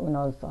 all,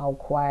 it's all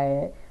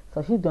quiet.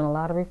 So she's doing a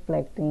lot of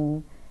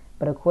reflecting.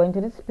 But according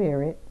to the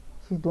spirit,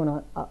 she's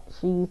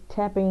she's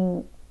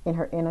tapping in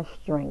her inner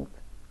strength,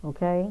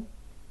 okay?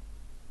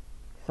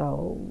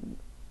 So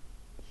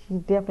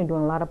she's definitely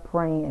doing a lot of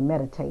praying and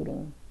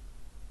meditating.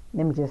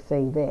 Let me just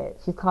say that.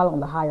 She's calling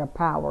on the higher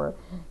power,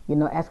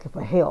 asking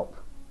for help,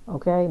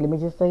 okay? Let me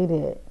just say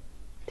that,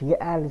 to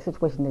get out of the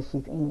situation that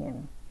she's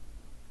in.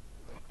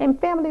 And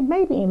family,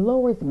 maybe in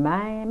Lorie's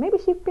mind, maybe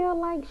she feel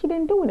like she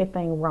didn't do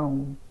anything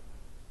wrong.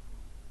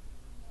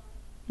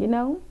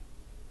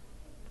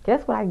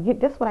 That's what I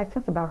get. That's what I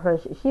sense about her.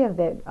 She has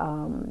that,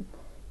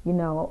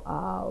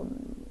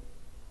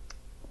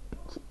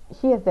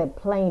 she has that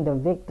playing the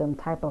victim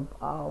type of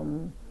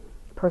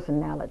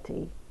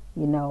personality.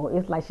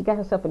 It's like she got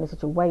herself in a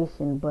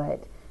situation,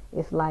 but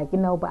it's like,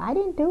 but I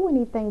didn't do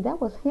anything. That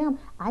was him.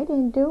 I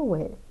didn't do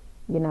it.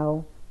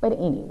 But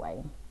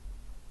anyway.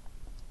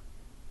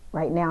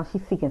 Right now,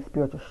 she's seeking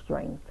spiritual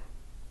strength.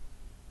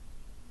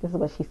 This is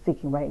what she's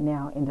seeking right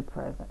now in the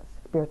present.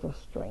 Spiritual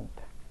strength.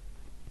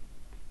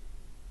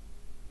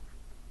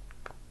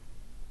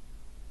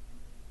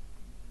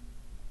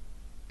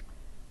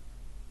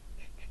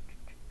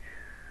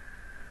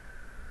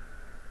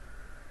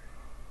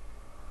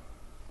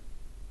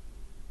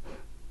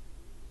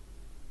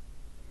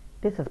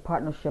 This is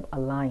partnership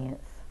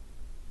alliance.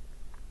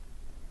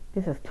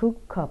 This is two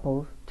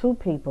couples, two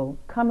people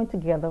coming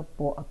together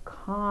for a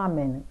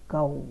common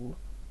goal,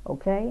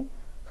 okay?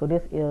 So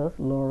this is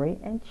Lorie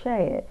and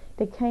Chad.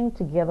 They came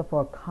together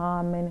for a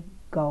common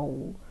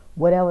goal,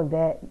 whatever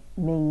that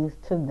means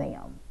to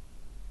them,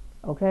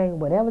 okay?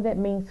 Whatever that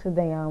means to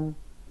them,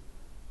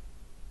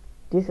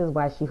 this is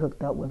why she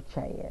hooked up with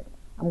Chad.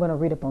 I'm going to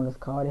read up on this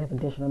card. It has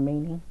additional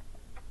meaning.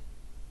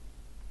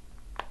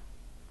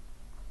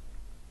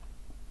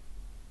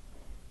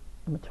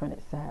 I'm going to turn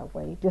it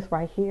sideways. This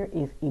right here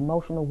is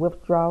emotional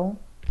withdrawal.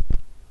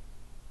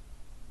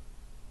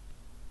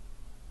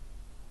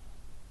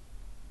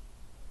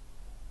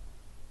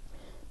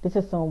 This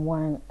is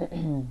someone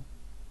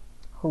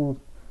who's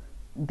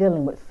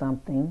dealing with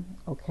something,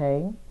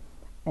 okay?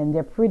 And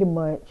they're pretty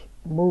much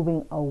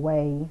moving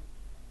away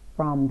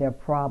from their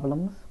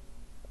problems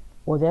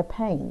or their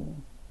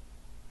pain,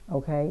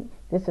 okay?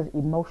 This is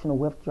emotional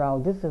withdrawal.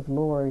 This is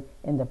Lorie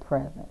in the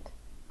present,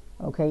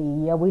 okay?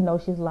 Yeah, we know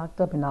she's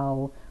locked up and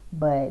all,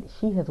 but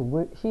she's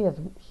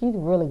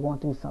really going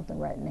through something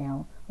right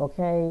now,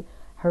 okay?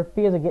 Her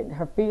fears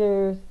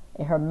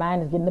and her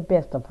mind is getting the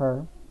best of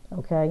her,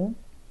 okay?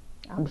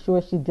 I'm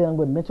sure she's dealing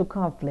with mental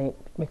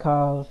conflict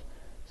because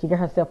she got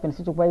herself in a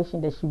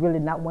situation that she really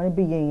did not want to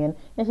be in,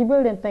 and she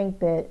really didn't think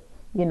that,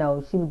 you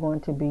know, she was going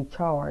to be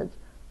charged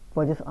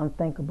for this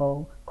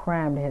unthinkable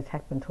crime that has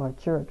happened to her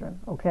children,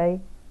 okay?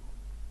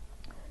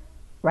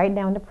 Right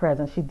now in the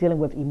present, she's dealing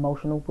with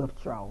emotional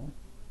withdrawal,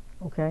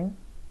 okay?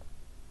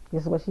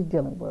 This is what she's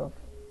dealing with.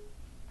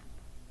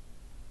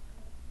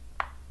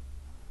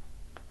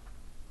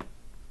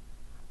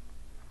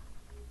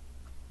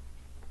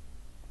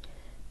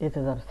 This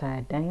is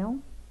upside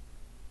down.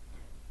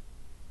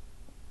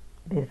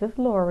 This is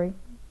Lorie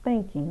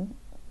thinking.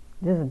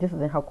 This is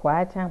in her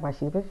quiet time while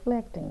she's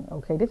reflecting.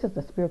 Okay, this is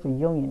the spiritual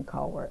union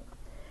card.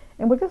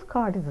 And with this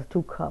card, this is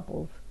two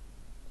couples.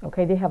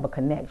 Okay, they have a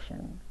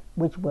connection,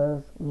 which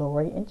was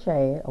Lorie and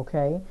Chad.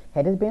 Okay,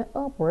 had this been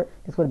upward,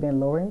 this would have been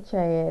Lorie and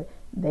Chad.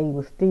 They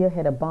would still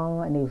had a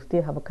bond and they would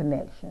still have a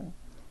connection.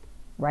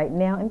 Right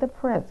now in the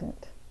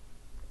present,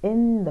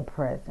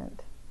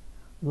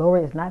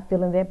 Lorie is not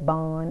feeling that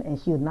bond and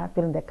she is not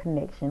feeling that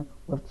connection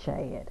with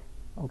Chad.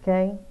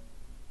 Okay?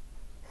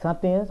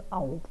 Something is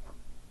off.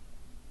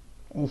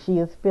 And she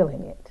is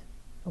feeling it.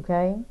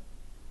 Okay?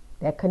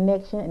 That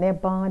connection and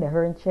that bond that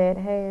her and Chad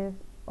has,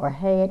 or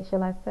had,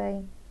 shall I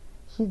say,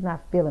 she's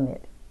not feeling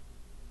it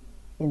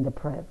in the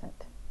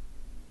present.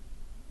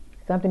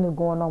 Something is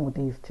going on with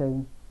these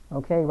two.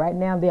 Okay? Right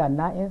now they are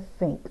not in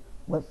sync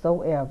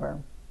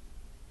whatsoever.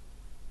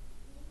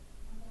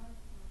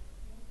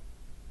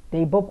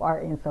 They both are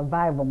in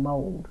survival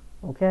mode,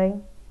 okay?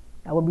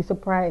 I would be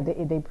surprised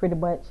if they pretty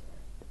much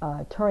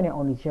turning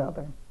on each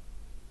other.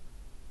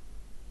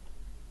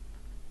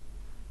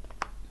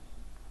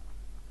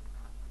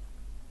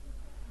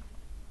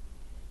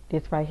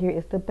 This right here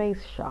is the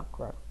base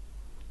chakra.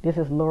 This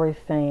is Lorie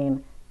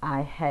saying, I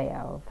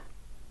have.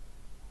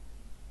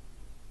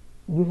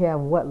 You have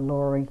what,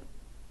 Lorie?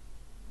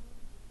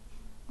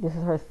 This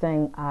is her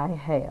saying, I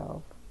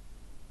have.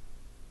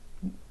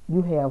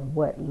 You have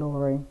what,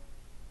 Lorie?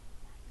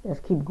 Let's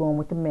keep going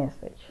with the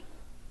message.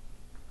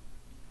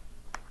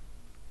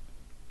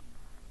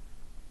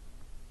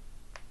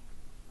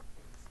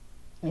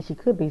 And she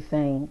could be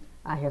saying,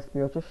 I have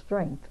spiritual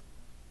strength.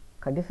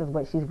 Because this is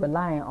what she's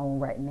relying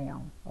on right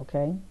now.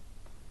 Okay?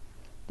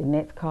 The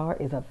next card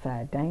is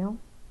upside down.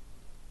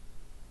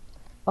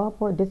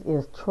 Upward, this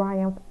is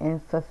triumph and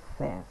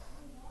success.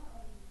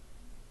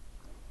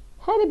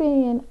 Had it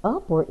been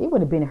upward, it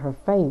would have been in her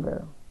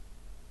favor.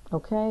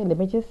 Okay, let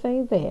me just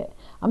say that.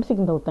 I'm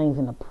seeing those things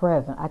in the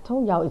present. I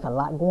told y'all it's a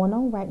lot going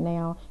on right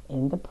now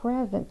in the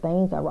present.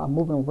 Things are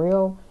moving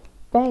real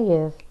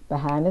fast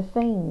behind the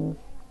scenes.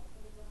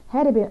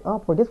 Had it been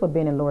upward, this would have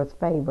been in Lord's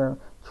favor,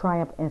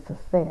 triumph and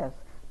success.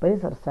 But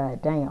it's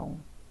upside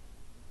down.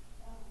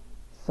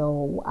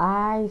 So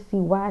I see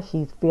why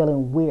she's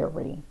feeling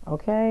weary.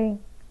 Okay?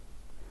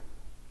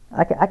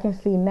 I can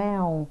see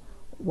now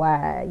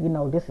why, you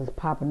know, this is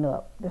popping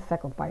up, the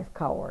sacrifice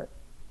card.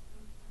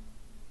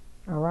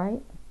 All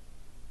right?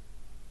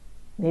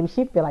 Maybe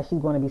she feel like she's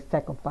going to be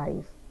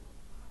sacrificed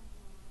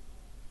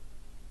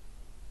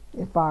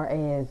as far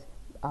as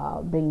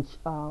being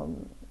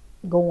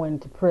going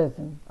to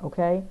prison,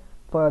 okay,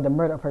 for the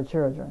murder of her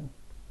children.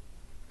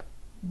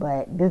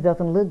 But this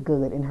doesn't look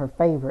good in her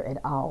favor at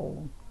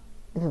all.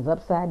 This is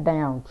upside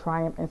down,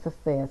 triumph and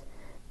success.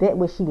 That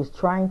what she was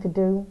trying to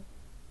do,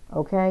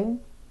 okay,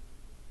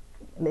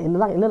 it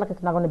look like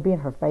it's not going to be in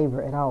her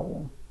favor at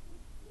all.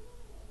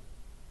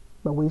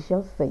 But we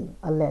shall see.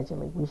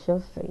 Allegedly, we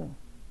shall see.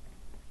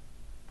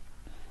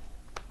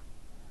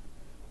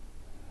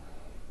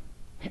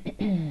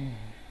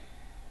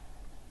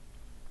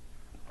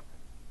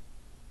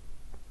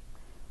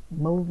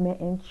 Movement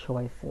and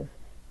choices.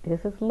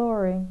 This is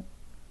Lorie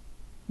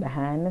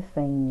behind the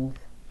scenes.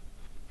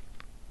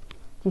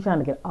 She's trying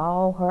to get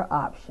all her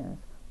options.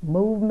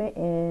 Movement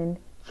and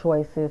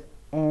choices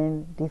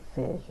and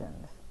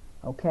decisions.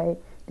 Okay?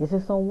 This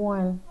is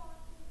someone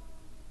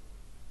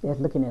that's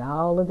looking at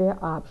all of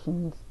their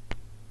options,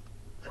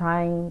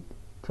 trying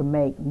to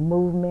make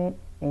movement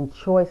and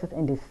choices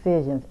and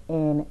decisions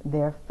in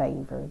their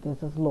favor.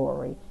 This is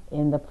Lorie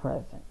in the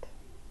present.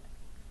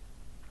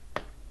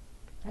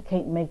 I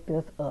can't make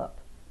this up.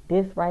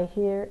 This right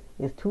here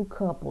is two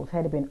couples.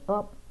 Had it been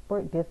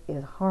upward, this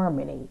is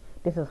harmony.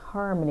 This is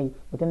harmony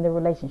within the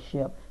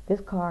relationship. This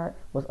card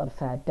was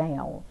upside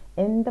down.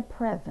 In the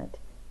present,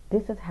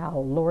 This is how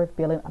Lori's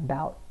feeling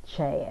about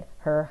Chad,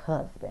 her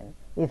husband.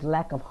 It's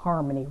lack of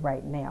harmony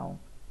right now.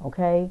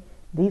 Okay?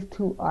 These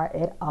two are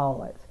at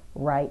odds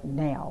right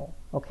now.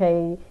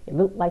 Okay? It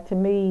looked like to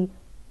me,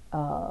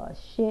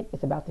 shit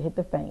is about to hit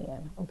the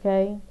fan.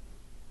 Okay?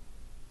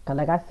 Cause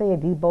like I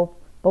said, these both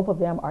of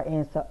them are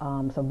in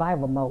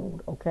survival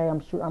mode. Okay?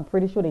 I'm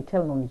pretty sure they're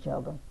telling on each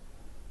other.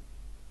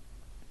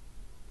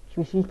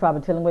 She's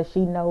probably telling what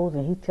she knows,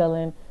 and he's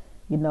telling,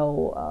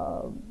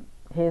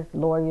 his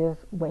lawyers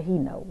what he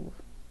knows.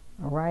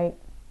 All right?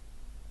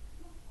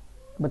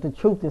 But the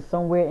truth is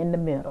somewhere in the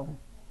middle.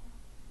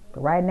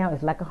 But right now,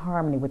 it's like a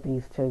harmony with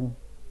these two.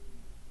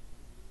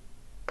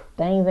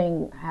 Things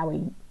ain't how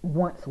it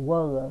once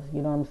was,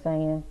 you know what I'm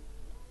saying?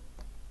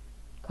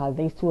 Because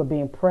these two are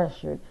being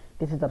pressured.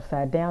 This is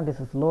upside down. This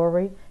is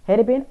Lorie. Had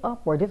it been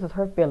upward, this is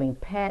her feeling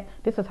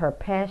this is her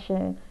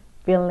passion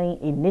feeling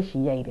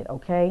initiated,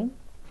 okay?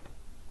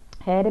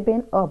 Had it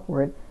been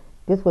upward,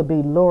 this would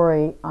be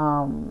Lorie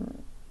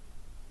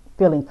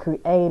feeling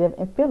creative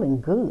and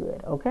feeling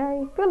good,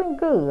 okay? Feeling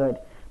good.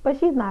 But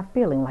she's not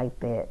feeling like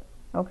that,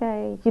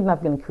 okay? She's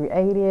not feeling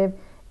creative,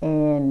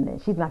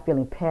 and she's not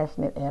feeling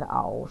passionate at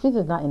all. She's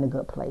just not in a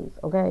good place,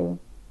 okay?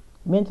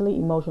 Mentally,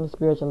 emotionally,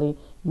 spiritually,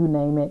 you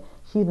name it,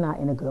 she's not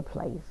in a good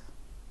place.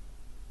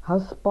 Her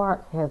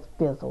spark has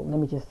fizzled. Let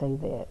me just say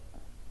that.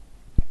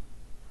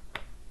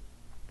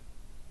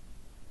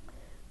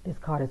 This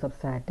card is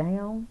upside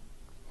down.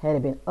 Had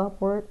it been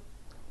upward,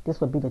 this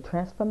would be the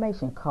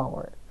transformation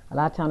card. A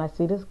lot of times I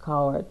see this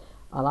card,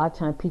 a lot of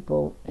times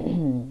people,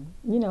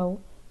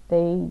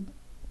 they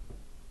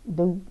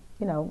do,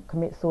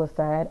 commit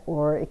suicide,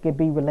 or it could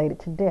be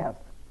related to death,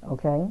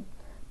 okay?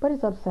 But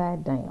it's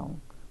upside down.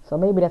 So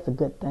maybe that's a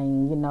good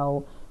thing, we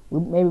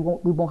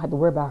won't have to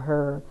worry about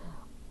her.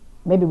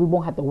 Maybe we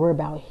won't have to worry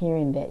about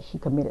hearing that she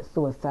committed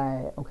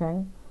suicide,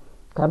 okay?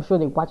 Because I'm sure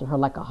they're watching her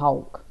like a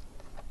hawk.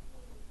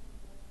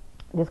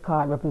 This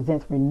card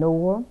represents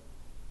renewal.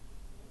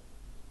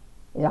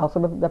 It also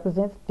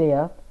represents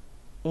death,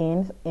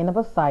 end of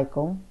a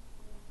cycle,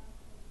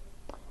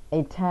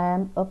 a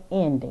time of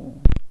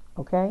ending,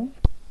 okay?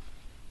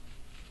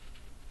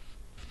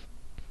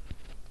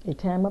 A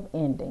time of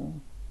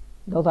ending.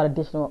 Those are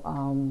additional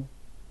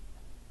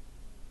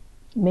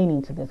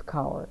meaning to this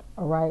card,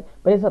 all right?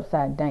 But it's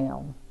upside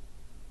down.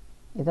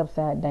 It's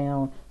upside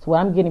down. So what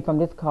I'm getting from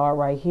this card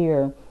right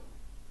here,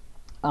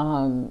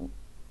 I'm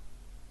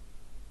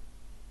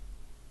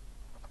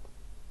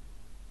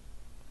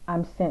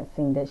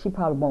sensing that she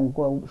probably won't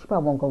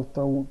go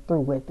through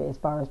with it as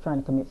far as trying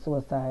to commit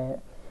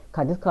suicide.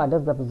 Because this card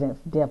does represent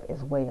death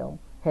as well,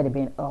 had it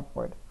been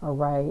upward, all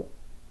right?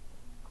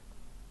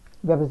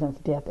 Represents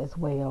death as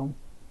well.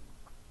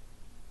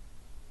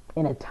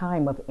 In a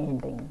time of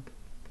ending,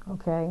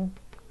 okay?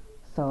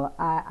 So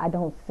I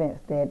don't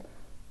sense that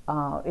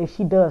if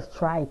she does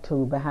try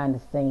to behind the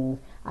scenes,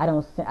 I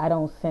don't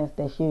sense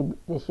that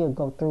she'll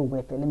go through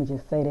with it. Let me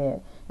just say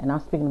that. And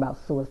I'm speaking about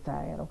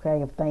suicide,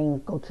 okay? If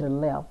things go to the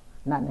left,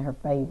 not in her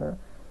favor,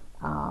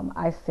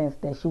 I sense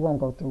that she won't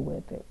go through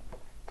with it.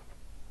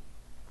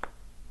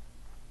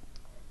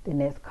 The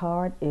next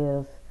card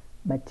is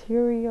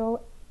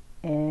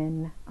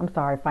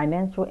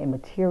financial and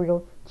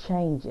material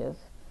changes.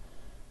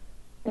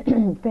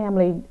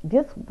 Family,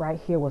 this right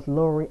here was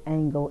Lorie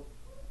angle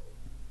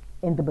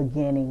in the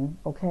beginning,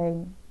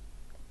 okay?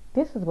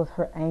 This was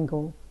her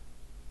angle,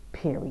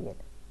 period.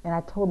 And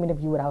I told many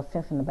of you what I was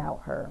sensing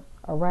about her,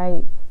 all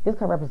right? This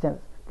card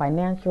represents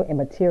financial and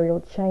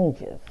material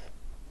changes.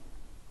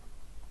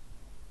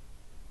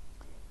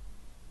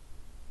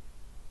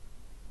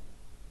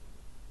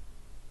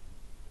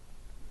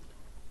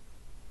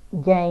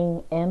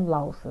 Gain and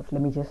losses.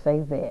 Let me just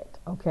say that,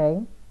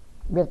 okay?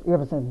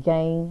 Represents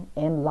gain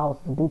and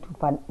losses due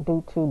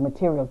to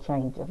material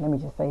changes. Let me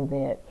just say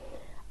that.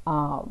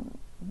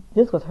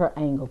 This was her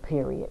angle,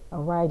 period.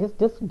 All right. This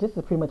is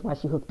pretty much why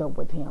she hooked up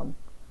with him.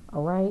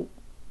 All right.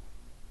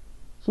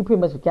 She pretty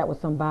much got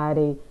with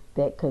somebody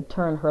that could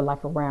turn her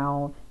life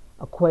around,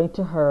 according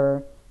to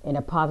her, in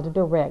a positive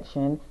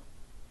direction.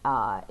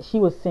 She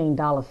was seeing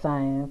dollar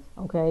signs.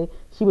 Okay.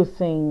 She was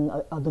seeing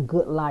the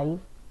good life.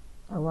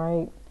 All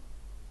right.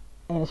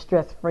 And a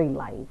stress-free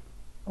life.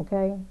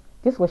 Okay.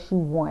 This is what she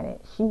wanted.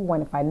 She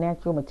wanted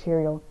financial,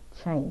 material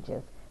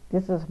changes.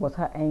 This was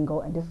her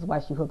angle, and this is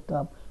why she hooked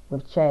up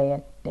with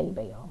Chad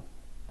Daybell.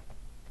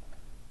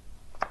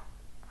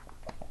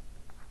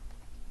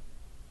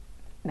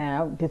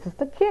 Now, this is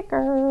the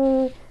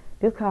kicker.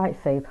 This card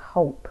says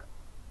hope.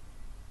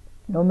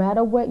 No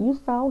matter what you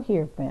saw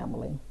here,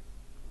 family,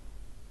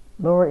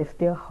 Lorie is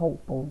still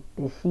hopeful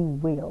that she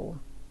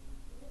will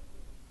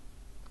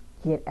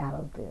get out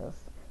of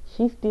this.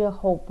 She's still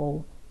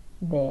hopeful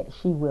that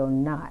she will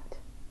not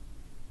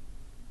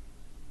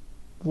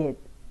get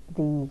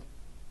the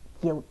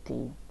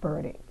guilty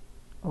verdict,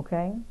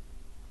 okay?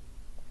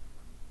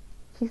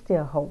 She's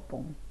still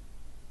hopeful.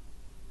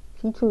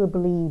 She truly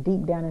believes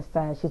deep down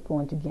inside she's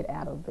going to get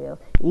out of this.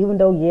 Even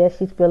though, yes,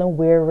 she's feeling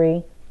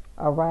weary,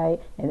 all right,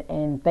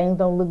 and things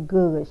don't look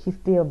good, she's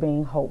still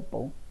being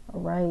hopeful,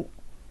 all right?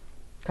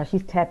 because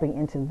she's tapping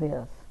into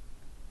this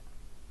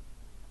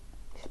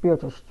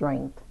spiritual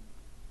strength.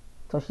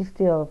 So she's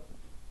still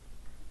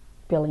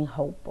feeling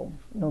hopeful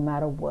no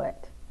matter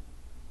what.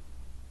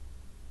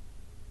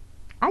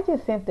 I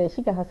just sense that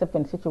she got herself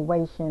in a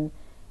situation,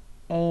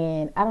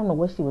 and I don't know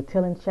what she was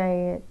telling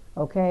Chad,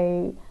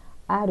 okay?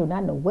 I do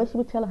not know what she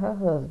was telling her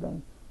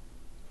husband,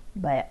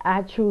 but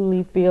I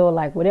truly feel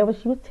like whatever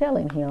she was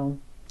telling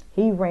him,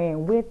 he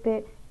ran with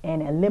it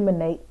and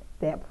eliminate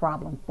that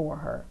problem for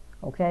her,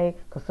 okay,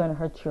 concerning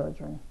her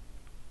children.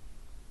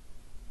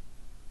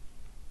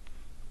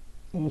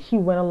 And she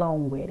went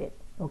along with it,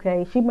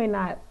 okay? She may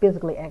not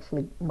physically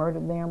actually murder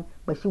them,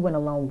 but she went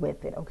along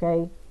with it,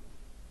 okay?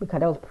 Because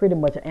that was pretty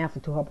much an answer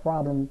to her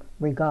problem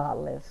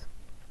regardless.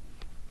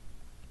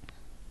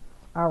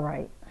 All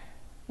right.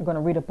 I'm going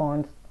to read up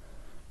on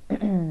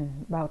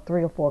about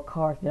 3 or 4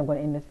 cards, then I'm going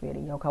to end this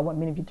video, okay? I want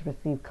many of you to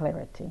receive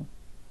clarity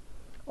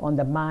on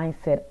the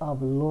mindset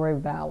of Lorie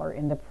Vallow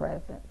in the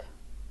present.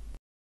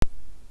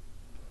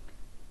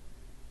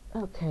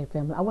 Okay,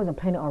 family, I wasn't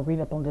planning on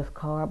reading up on this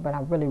card, but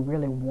I really,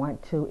 really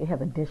want to. It has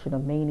additional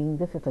meaning.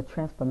 This is a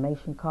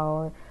transformation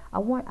card.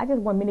 I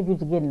just want many of you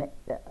to get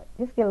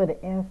just get a little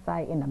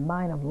insight in the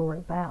mind of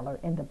Lorie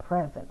Vallow in the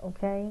present,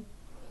 okay?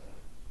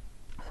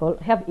 So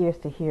have ears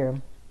to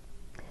hear.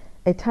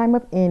 A time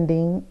of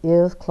ending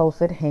is close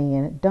at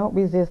hand. Don't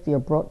resist the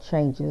abrupt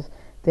changes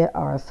that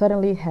are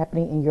suddenly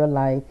happening in your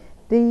life.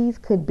 These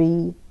could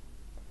be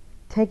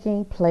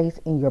taking place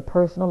in your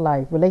personal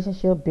life,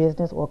 relationship,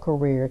 business, or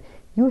career.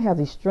 You have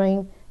the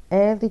strength,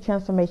 as the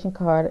transformation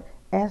card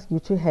asks you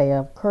to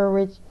have,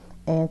 courage,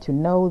 and to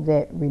know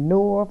that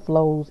renewal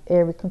flows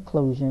every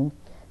conclusion.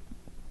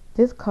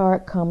 This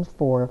card comes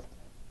forth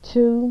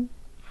to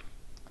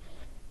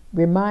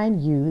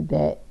remind you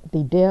that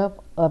the death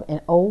of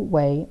an old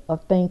way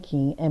of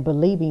thinking and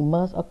believing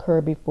must occur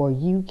before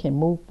you can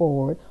move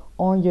forward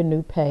on your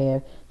new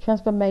path.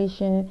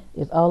 Transformation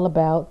is all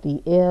about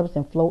the ebbs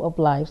and flow of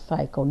life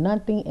cycle.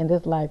 Nothing in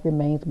this life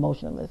remains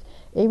motionless.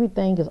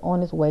 Everything is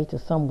on its way to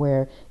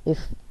somewhere.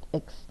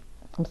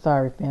 I'm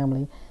sorry,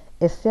 family.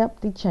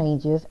 Accept the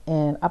changes,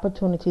 and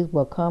opportunities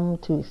will come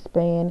to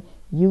expand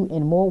you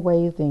in more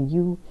ways than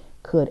you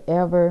could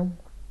ever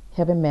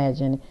have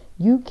imagined.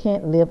 You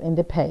can't live in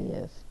the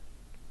past.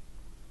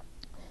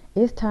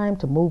 It's time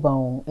to move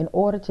on. In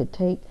order to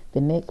take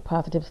the next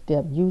positive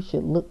step, you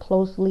should look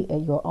closely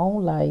at your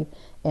own life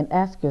and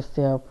ask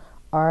yourself,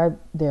 are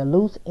there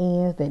loose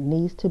ends that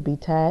needs to be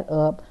tied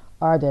up?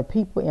 Are there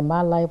people in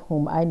my life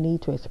whom I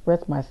need to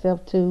express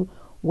myself to?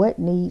 What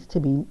needs to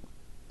be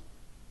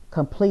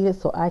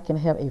completed so I can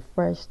have a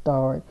fresh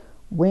start?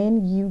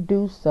 When you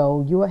do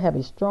so, you will have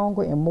a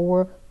stronger and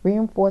more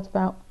reinforced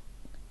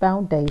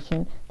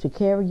foundation to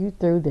carry you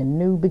through the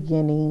new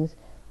beginnings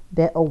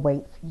that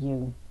awaits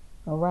you.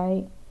 All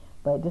right,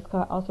 but this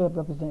card also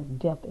represents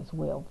death as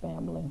well,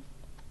 family.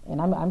 And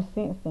I'm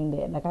sensing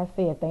that, like I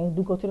said, things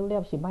do go to the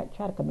left. She might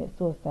try to commit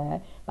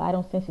suicide, but I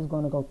don't sense she's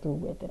going to go through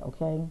with it.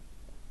 Okay.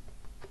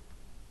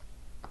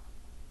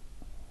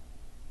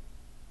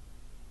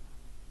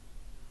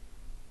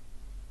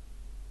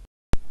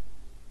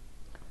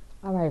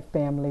 All right,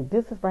 family.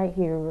 This is right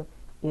here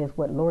is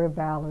what Lorie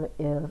Vallow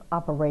is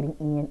operating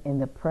in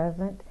the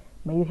present.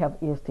 May you have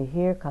ears to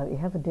hear, because it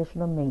has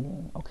additional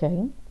meaning.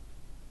 Okay.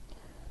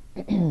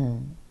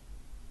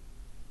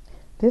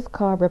 This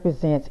card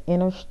represents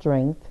inner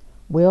strength,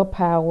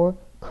 willpower,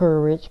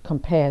 courage,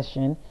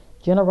 compassion,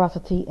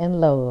 generosity, and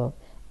love.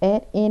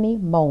 At any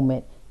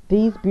moment,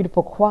 these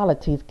beautiful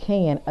qualities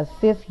can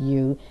assist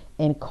you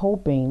in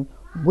coping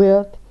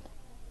with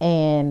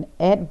an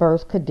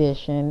adverse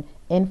condition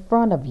in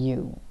front of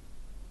you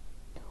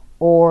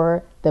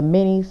or the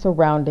many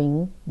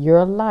surrounding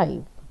your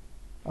life.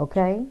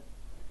 Okay?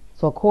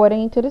 So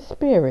according to the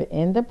spirit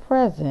in the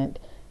present,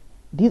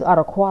 these are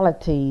the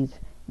qualities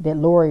that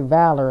Lorie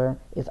Vallow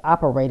is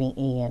operating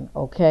in,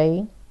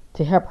 okay?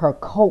 To help her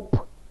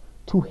cope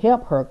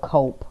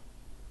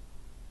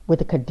with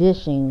the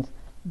conditions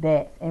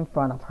that's in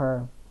front of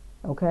her,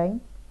 okay?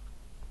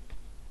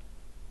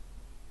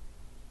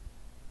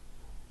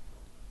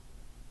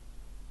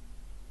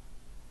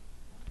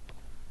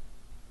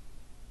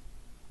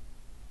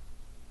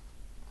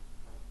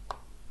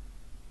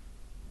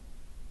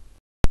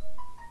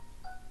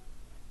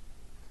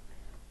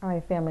 All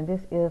right, family,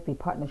 this is the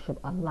Partnership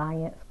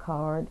Alliance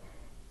card.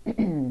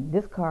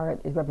 This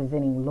card is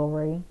representing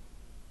Lorie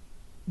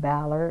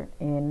Vallow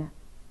and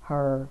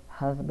her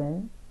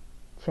husband,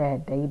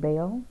 Chad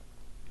Daybell.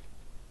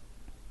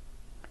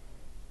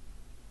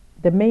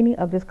 The meaning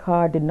of this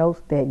card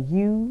denotes that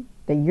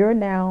you're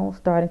now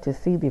starting to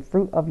see the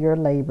fruit of your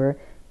labor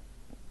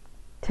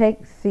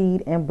take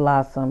seed and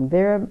blossom.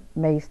 There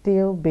may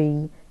still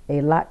be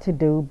a lot to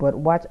do, but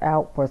watch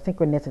out for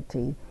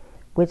synchronicity,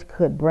 which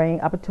could bring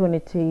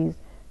opportunities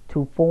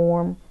to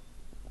form,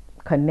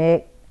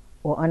 connect,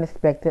 or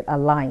unexpected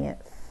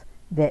alliance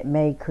that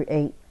may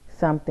create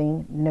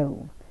something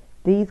new.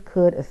 These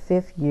could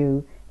assist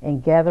you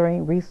in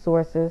gathering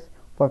resources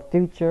for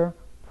future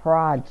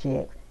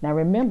projects. Now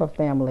remember,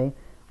 family,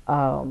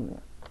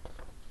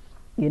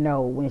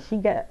 When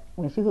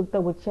she hooked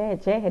up with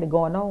Chad, Chad had it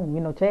going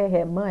on. Chad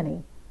had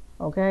money,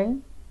 okay,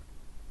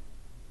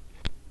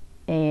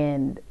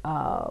 and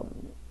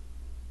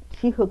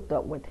she hooked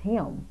up with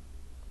him,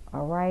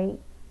 all right,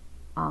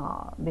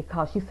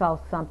 because she saw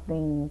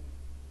something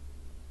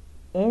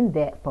in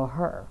that for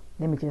her.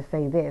 Let me just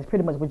say that it's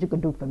pretty much what you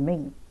could do for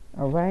me,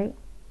 all right.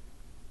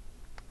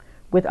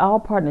 With all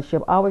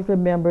partnership, always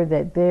remember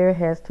that there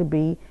has to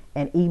be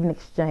an even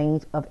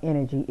exchange of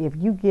energy. If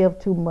you give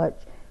too much,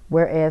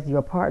 whereas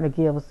your partner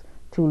gives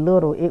too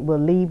little, it will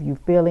leave you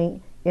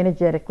feeling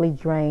energetically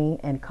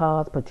drained and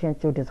cause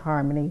potential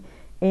disharmony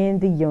in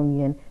the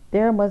union.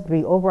 There must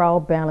be overall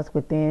balance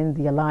within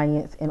the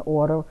alliance in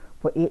order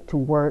for it to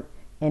work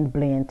and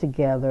blend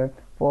together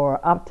for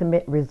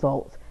optimal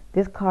results.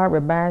 This card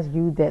reminds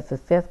you that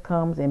success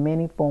comes in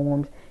many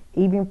forms,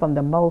 even from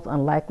the most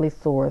unlikely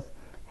source.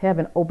 Have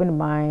an open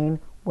mind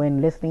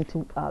when listening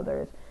to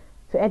others.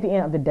 So at the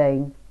end of the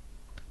day,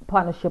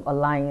 partnership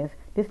alliance,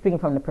 this speaking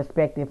from the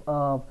perspective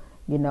of,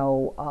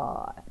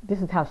 this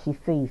is how she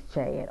sees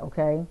Chad,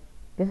 okay?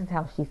 This is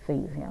how she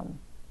sees him.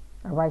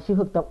 All right, she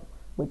hooked up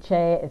with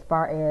Chad as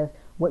far as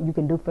what you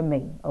can do for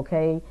me,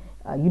 okay?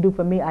 You do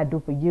for me, I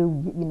do for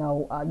you.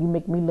 You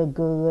make me look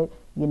good.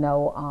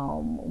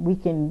 We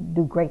can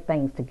do great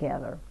things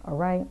together, all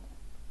right?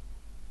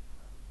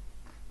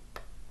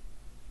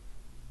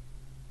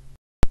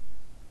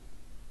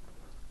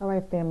 All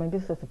right, family,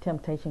 this is a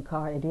temptation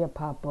card. It did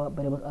pop up,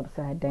 but it was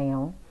upside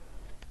down.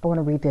 I want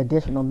to read the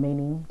additional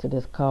meaning to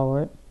this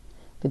card.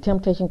 The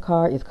temptation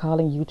card is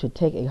calling you to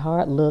take a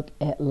hard look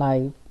at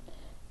life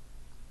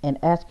and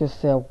ask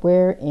yourself,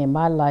 where in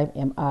my life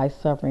am I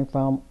suffering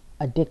from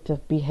addictive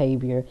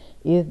behavior?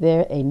 Is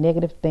there a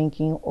negative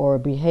thinking or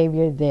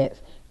behavior that's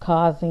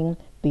causing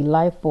the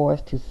life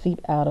force to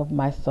seep out of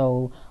my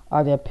soul?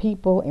 Are there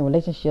people and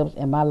relationships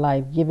in my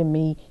life giving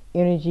me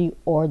energy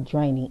or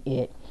draining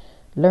it?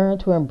 Learn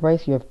to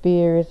embrace your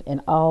fears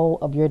and all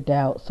of your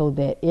doubts so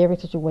that every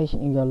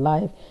situation in your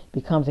life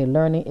becomes a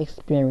learning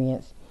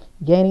experience.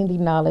 Gaining the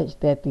knowledge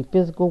that the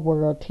physical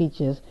world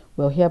teaches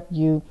will help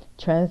you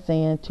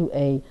transcend to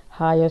a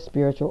higher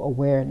spiritual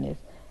awareness.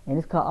 And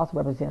this card also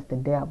represents the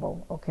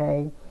devil,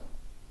 okay?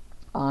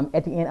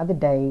 At the end of the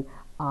day,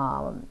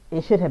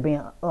 it should have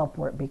been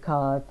upward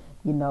because,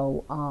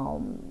 due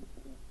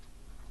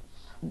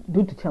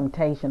to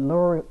temptation,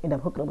 Lorie ended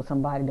up hooking up with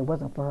somebody that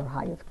wasn't for her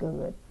highest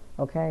good,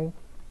 okay?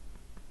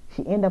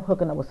 She ended up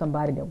hooking up with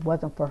somebody that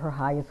wasn't for her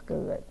highest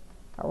good,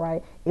 all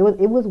right? It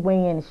was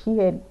when she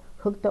had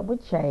hooked up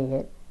with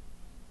Chad,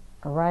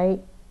 all right,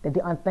 that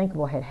the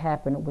unthinkable had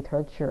happened with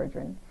her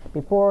children.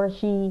 Before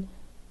she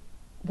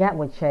got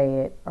with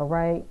Chad, all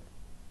right,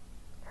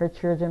 her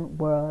children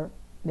were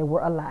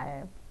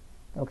alive,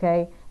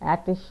 okay?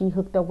 After she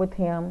hooked up with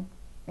him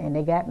and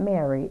they got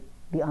married,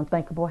 the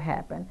unthinkable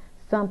happened.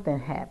 Something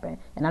happened.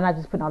 And I'm not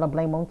just putting all the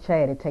blame on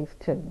Chad. It takes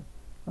two,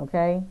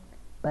 okay?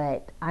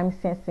 But I'm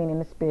sensing in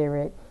the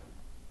spirit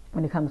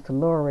when it comes to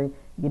Lorie,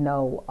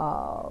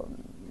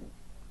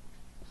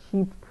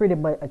 she pretty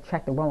much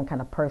attract the wrong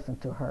kind of person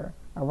to her,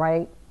 all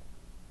right?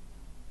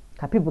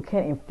 Because people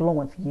can't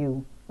influence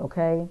you,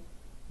 okay,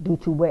 due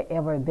to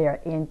whatever they're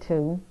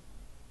into.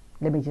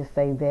 Let me just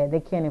say that.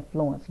 They can't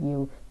influence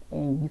you,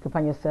 and you can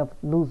find yourself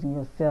losing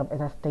yourself, as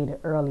I stated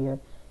earlier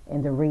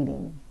in the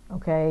reading,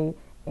 okay?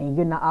 And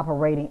you're not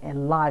operating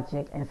in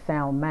logic and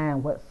sound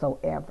mind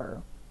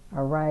whatsoever,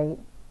 all right?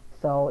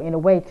 So in a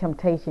way,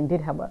 temptation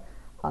did have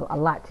a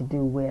lot to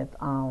do with,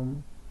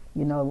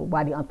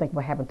 why the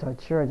unthinkable happened to her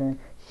children.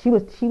 She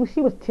was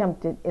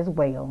tempted as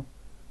well.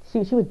 She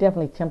was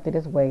definitely tempted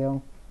as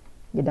well,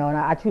 and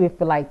I truly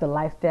feel like the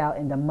lifestyle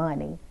and the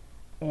money,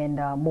 and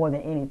more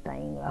than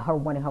anything, her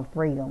wanting her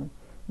freedom,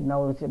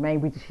 is the main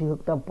reason she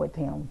hooked up with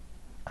him,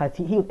 because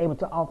he was able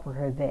to offer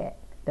her that,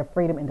 the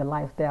freedom and the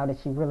lifestyle that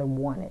she really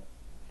wanted.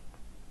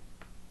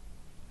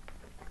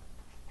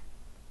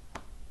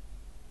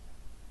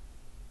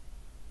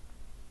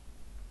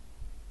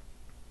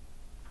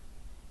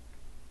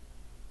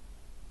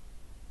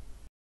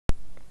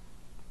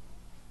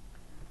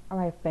 All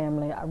right,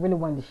 family, I really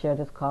wanted to share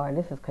this card.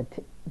 This is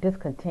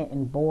discontent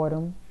and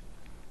boredom.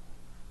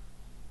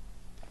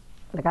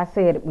 Like I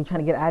said, we're trying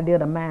to get an idea of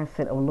the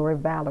mindset of Lorie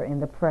Vallow in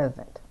the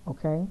present,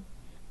 okay?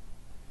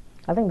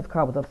 I think this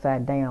card was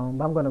upside down,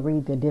 but I'm going to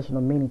read the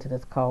additional meaning to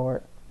this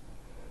card.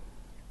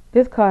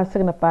 This card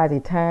signifies a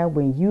time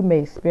when you may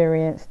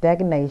experience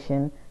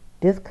stagnation,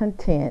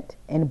 discontent,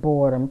 and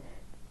boredom,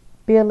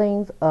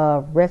 feelings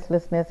of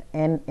restlessness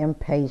and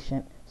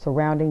impatience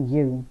surrounding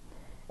you.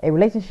 A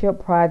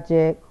relationship,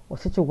 project, or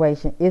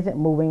situation isn't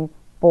moving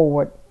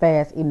forward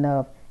fast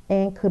enough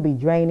and could be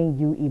draining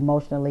you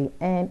emotionally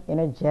and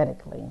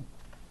energetically.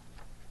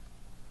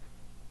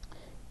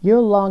 You're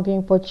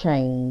longing for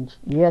change.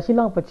 Yeah, she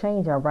longing for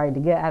change, all right, to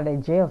get out of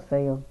that jail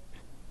cell.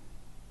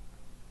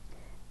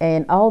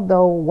 And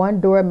although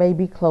one door may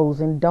be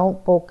closing,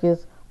 don't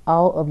focus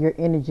all of your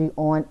energy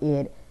on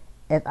it,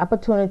 as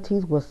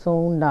opportunities will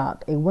soon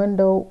knock. A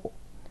window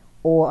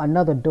or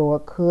another door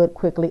could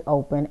quickly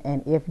open,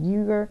 and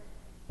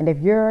And if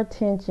your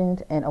attention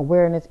and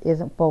awareness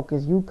isn't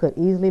focused, you could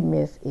easily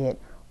miss it.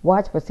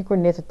 Watch for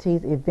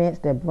synchronicities, events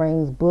that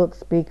brings books,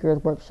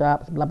 speakers,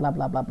 workshops, blah, blah,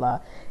 blah, blah, blah.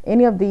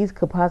 Any of these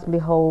could possibly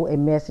hold a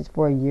message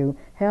for you.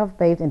 Have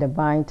faith in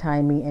divine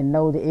timing and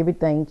know that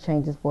everything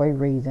changes for a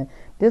reason.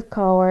 This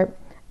card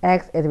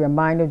acts as a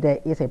reminder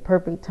that it's a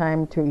perfect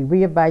time to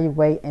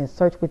reevaluate and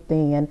search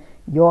within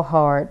your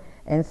heart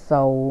and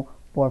soul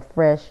for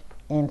fresh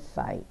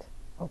insight.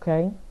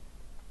 Okay?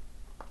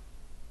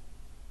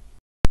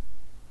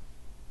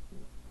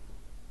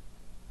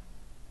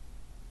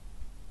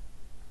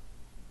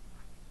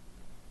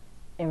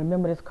 And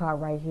remember this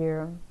card right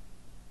here,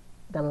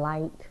 the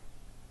light.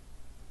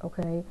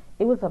 Okay?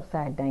 It was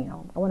upside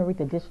down. I want to read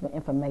the additional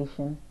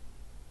information,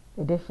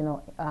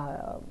 additional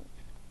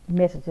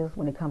messages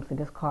when it comes to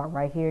this card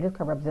right here. This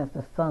card represents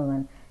the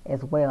sun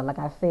as well. Like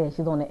I said,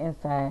 she's on the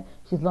inside.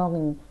 She's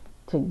longing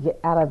to get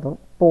out of the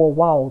four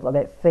walls of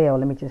that cell.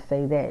 Let me just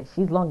say that.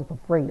 She's longing for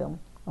freedom.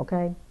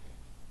 Okay?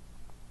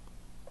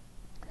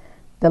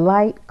 The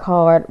light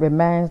card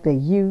reminds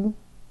that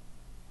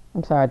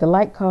the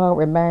light card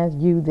reminds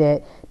you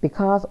that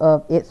because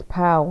of its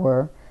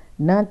power,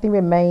 nothing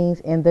remains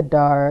in the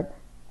dark.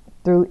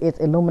 Through its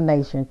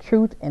illumination,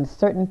 truth and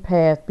certain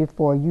paths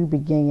before you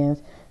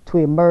begins to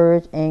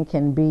emerge and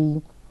can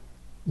be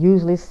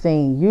usually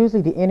seen.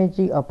 Usually the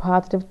energy of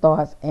positive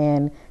thoughts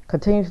and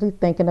continuously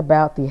thinking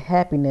about the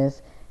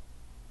happiness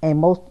and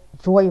most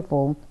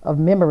joyful of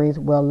memories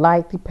will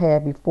light the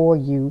path before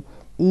you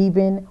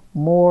even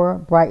more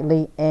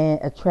brightly and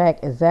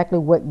attract exactly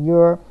what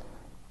you're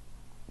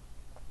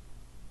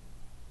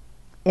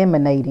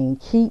emanating.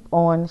 Keep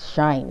on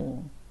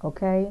shining.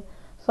 Okay?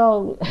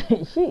 So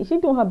she's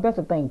doing her best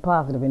to think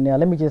positive in there.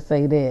 Let me just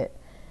say that.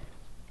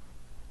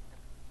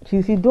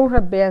 She's doing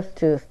her best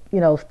to,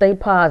 stay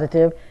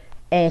positive,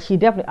 and she's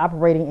definitely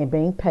operating and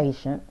being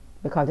patient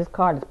because this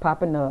card is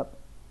popping up.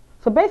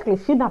 So basically,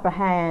 she's not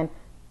behind.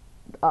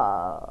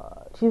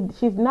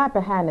 She's not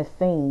behind the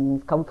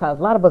scenes because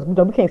a lot of us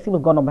we can't see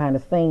what's going on behind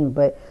the scenes,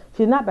 but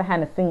she's not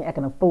behind the scenes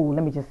acting a fool.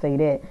 Let me just say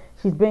that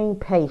she's being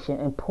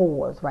patient and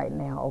poised right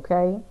now.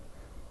 Okay.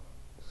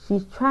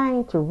 She's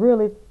trying to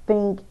really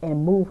think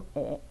and move.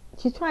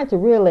 She's trying to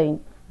really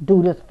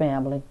do this,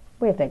 family.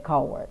 Where's that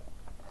card?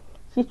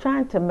 She's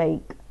trying to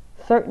make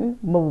certain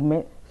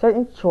movement,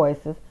 certain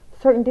choices,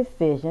 certain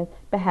decisions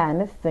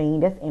behind the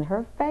scene that's in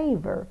her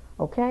favor.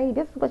 Okay?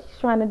 This is what she's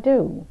trying to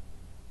do.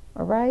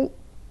 All right?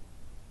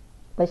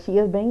 But she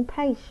is being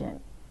patient.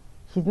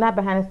 She's not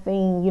behind the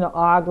scene,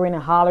 arguing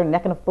and hollering,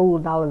 necking a fool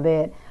and all of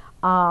that.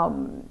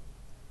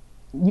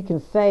 You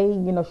can say,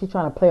 she's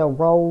trying to play a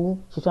role.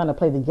 She's trying to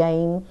play the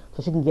game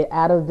so she can get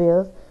out of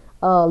this.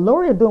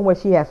 Lorie is doing what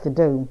she has to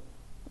do.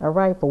 All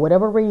right? For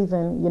whatever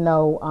reason,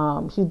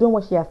 she's doing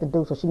what she has to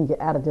do so she can get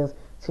out of this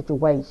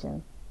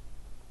situation.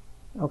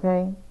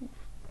 Okay?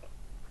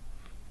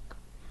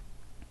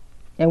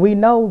 And we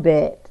know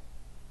that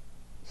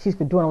she's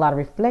been doing a lot of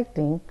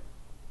reflecting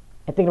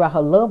and thinking about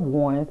her loved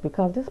ones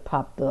because this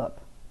popped up.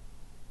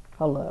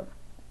 Hold up.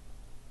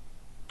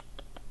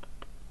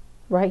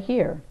 Right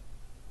here.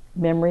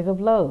 Memories of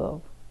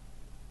love.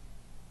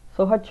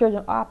 So her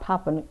children are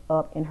popping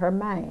up in her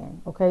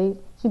mind, okay?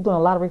 She's doing a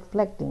lot of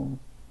reflecting.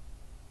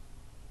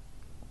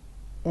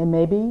 And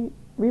maybe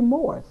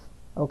remorse,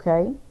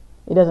 okay?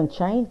 It doesn't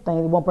change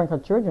things. It won't bring her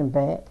children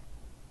back.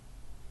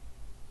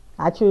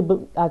 I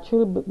truly,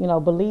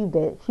 believe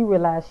that she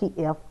realized she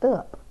effed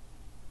up,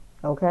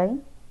 okay?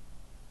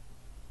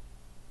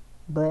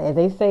 But as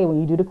they say, when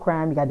you do the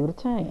crime, you got to do the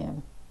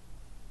time.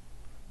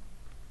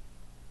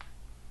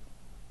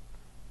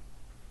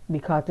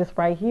 Because this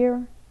right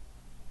here,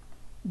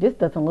 this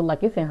doesn't look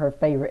like it's in her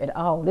favor at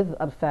all. This is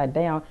upside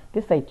down.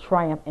 This is a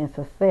triumph and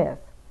success.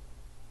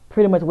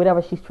 Pretty much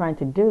whatever she's trying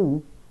to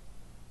do,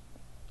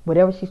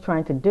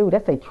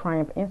 that's a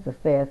triumph and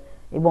success.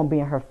 It won't be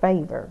in her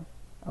favor.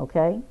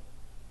 Okay?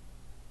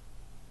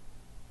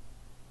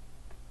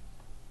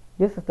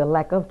 This is the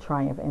lack of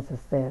triumph and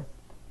success.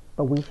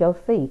 But we shall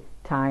see.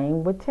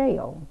 Time will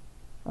tell.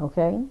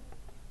 Okay?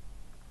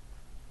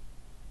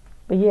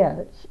 But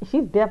yeah,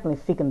 she's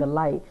definitely seeking the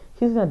light.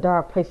 She's in a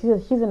dark place.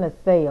 She's in a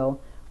cell,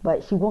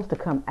 but she wants to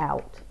come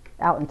out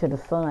into the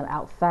sun,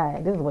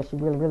 outside. This is what she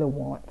really, really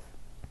wants.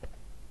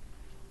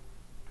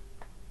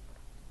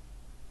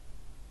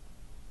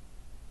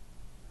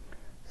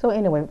 So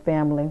anyway,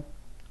 family,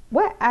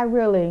 what I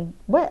really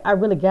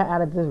got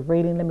out of this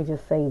reading, let me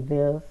just say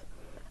this.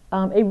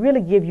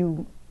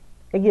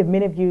 It gives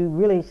many of you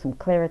really some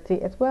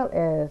clarity as well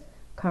as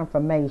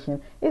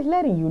confirmation. It's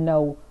letting you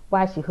know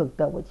why she hooked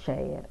up with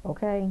Chad,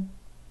 okay?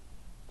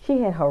 She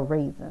had her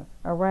reasons,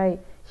 all right?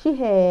 She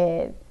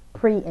had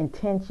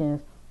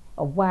pre-intentions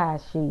of why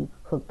she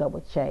hooked up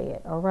with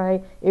Chad, all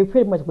right? It's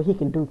pretty much what he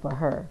can do for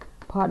her.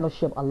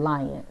 Partnership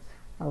alliance,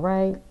 all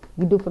right?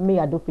 You do for me,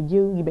 I do for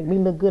you. You make me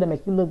look good, I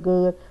make you look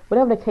good.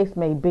 Whatever the case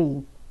may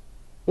be,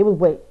 it was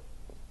what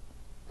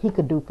he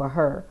could do for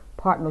her.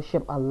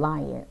 Partnership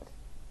alliance.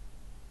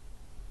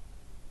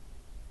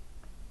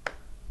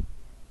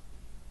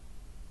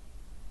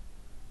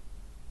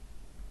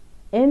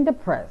 In the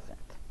present.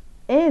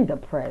 In the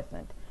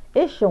present.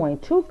 It's showing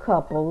two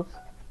couples.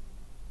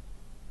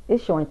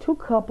 It's showing two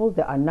couples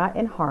that are not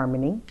in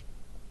harmony.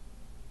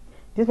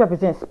 This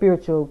represents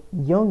spiritual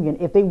union.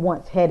 If they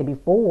once had it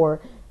before,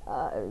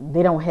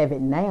 they don't have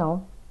it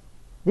now.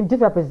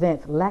 This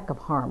represents lack of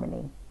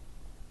harmony,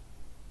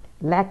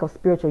 lack of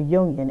spiritual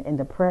union in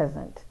the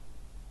present.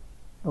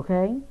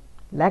 Okay?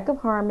 Lack of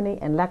harmony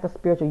and lack of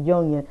spiritual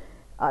union.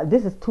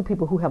 This is two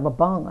people who have a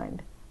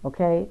bond.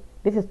 Okay?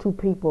 This is two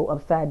people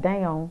upside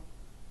down.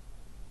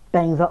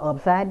 Things are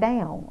upside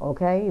down.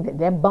 Okay?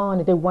 That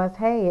bond that they once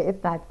had,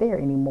 it's not there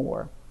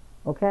anymore.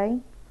 Okay?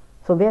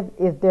 So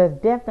there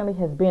definitely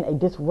has been a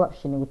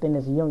disruption within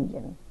this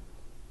union.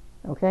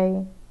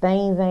 Okay?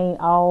 Things ain't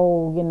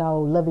all,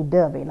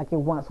 lovey-dovey like it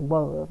once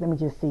was. Let me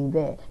just see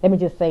that. Let me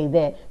just say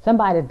that.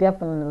 Somebody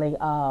definitely,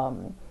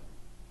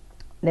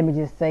 let me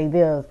just say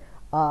this,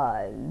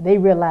 they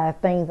realize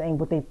things ain't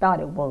what they thought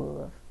it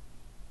was.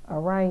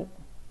 All right?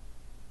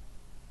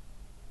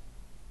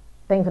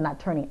 Things are not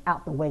turning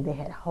out the way they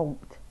had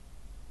hoped.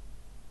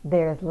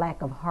 There's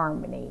lack of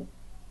harmony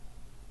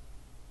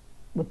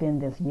within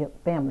this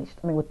family,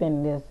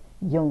 within this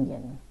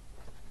union.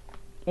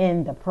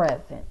 In the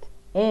present.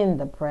 In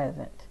the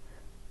present.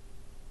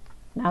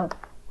 Now,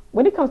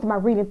 when it comes to my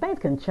reading, things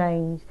can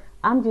change.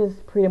 I'm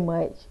just pretty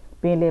much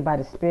being led by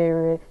the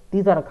Spirit.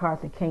 These are the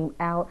cards that came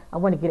out. I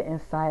want to get an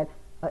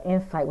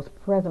insight what's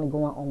presently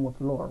going on with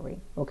Lorie.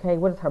 Okay,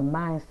 what is her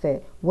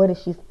mindset? What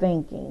is she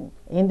thinking?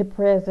 In the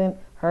present,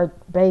 her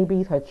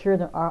babies, her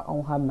children are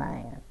on her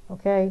mind.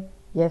 Okay,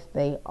 yes,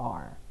 they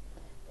are.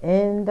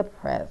 In the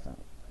present,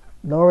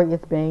 Lorie is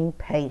being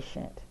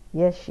patient.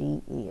 Yes,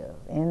 she is.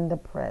 In the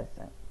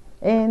present.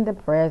 In the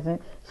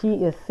present, she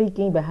is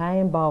seeking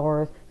behind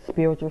bars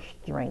spiritual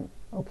strength.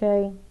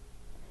 Okay?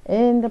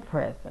 In the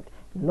present,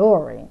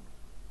 Lorie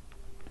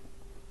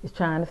is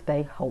trying to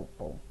stay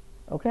hopeful.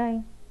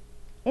 Okay?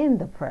 In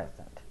the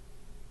present.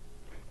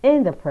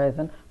 In the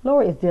present,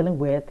 Lorie is dealing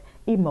with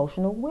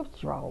emotional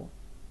withdrawal.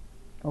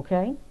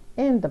 Okay?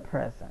 In the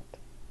present.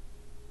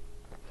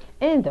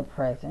 In the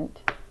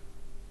present,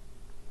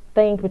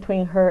 things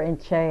between her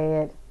and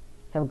Chad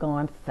have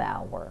gone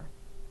sour.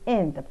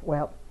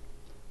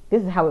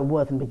 This is how it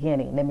was in the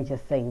beginning. Let me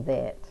just say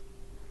that.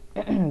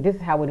 This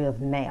is how it is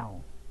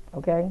now.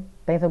 Okay?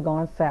 Things have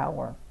gone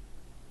sour.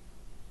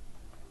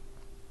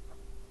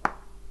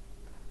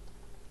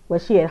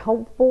 What she had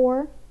hoped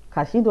for,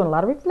 because she's doing a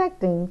lot of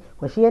reflecting,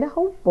 what she had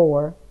hoped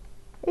for,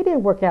 it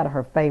didn't work out in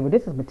her favor.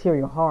 This is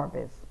material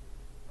harvest.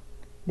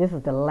 This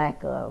is the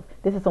lack of.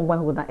 This is someone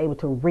who was not able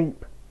to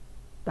reap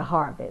the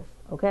harvest.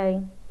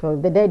 Okay? So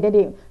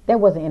that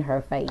wasn't in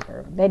her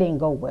favor. That didn't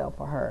go well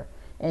for her.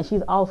 And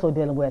she's also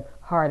dealing with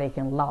heartache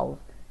and loss.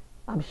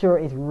 I'm sure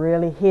it's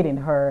really hitting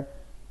her.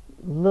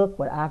 Look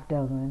what I've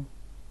done.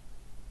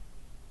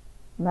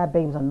 My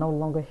babies are no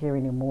longer here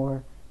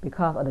anymore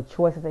because of the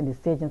choices and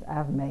decisions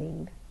I've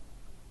made.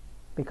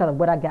 Because of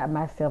what I got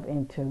myself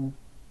into.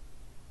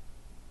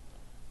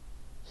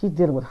 She's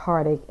dealing with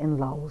heartache and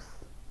loss.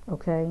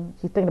 Okay?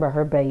 She's thinking about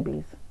her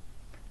babies.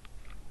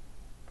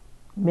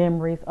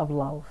 Memories of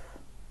loss.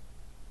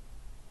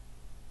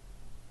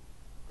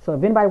 So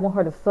if anybody want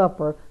her to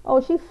suffer, oh,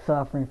 she's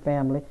suffering,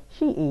 family.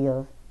 She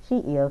is. She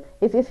is.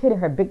 It's hitting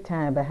her big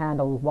time behind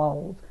those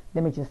walls.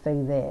 Let me just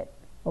say that.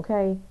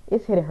 Okay?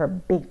 It's hitting her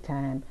big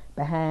time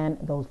behind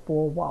those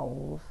four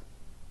walls.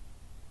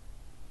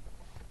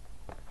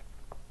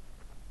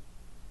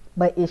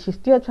 But is she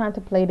still trying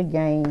to play the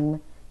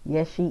game?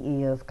 Yes, she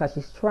is. Because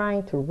she's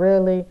trying to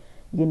really,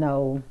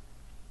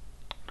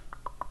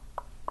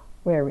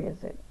 where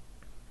is it?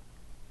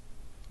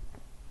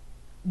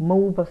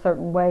 Move a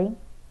certain way.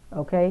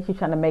 Okay, she's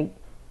trying to make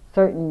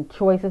certain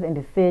choices and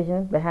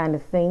decisions behind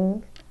the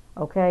scenes.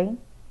 Okay,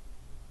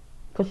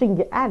 so she can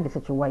get out of the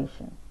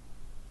situation.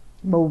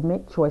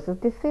 Movement, choices,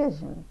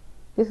 decisions.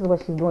 This is what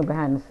she's doing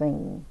behind the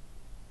scenes.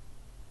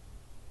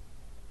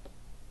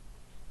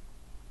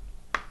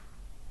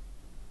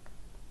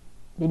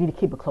 They need to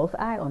keep a close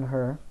eye on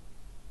her.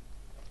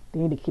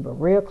 They need to keep a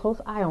real close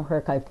eye on her,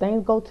 because if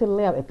things go to the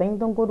left, if things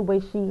don't go the way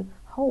she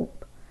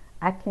hoped,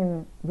 I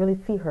can really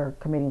see her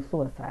committing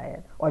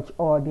suicide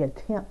or the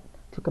attempt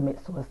to commit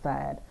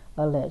suicide,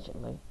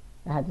 allegedly.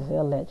 I have to say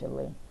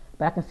allegedly.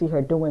 But I can see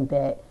her doing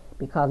that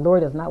because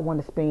Lorie does not want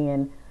to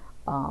spend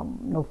a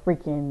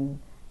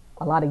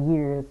lot of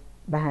years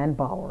behind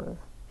bars.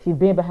 She's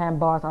been behind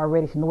bars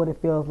already. She knows what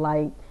it feels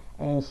like,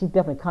 and she's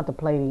definitely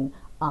contemplating,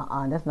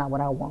 that's not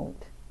what I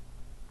want.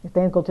 If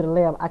things go to the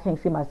left, I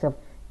can't see myself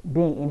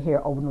being in here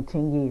over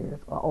 10 years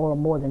or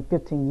more than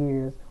 15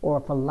 years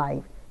or for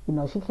life.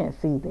 She can't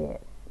see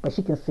that, but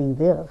she can see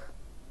this.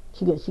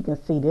 She can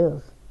see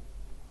this.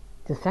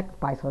 To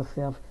sacrifice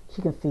herself,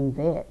 she can see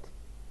that.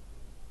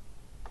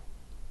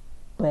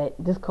 But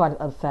this card is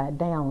upside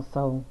down,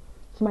 so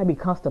she might be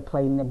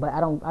contemplating it. But I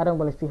don't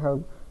really see her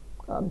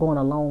going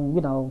along.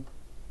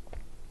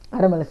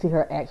 I don't really see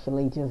her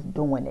actually just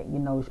doing it.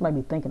 She might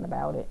be thinking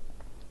about it.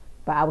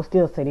 But I would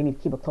still say they need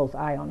to keep a close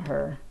eye on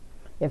her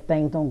if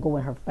things don't go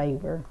in her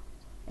favor.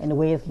 And the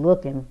way it's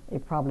looking,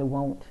 it probably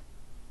won't.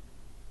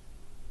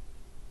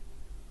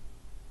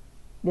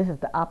 This is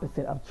the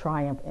opposite of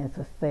triumph and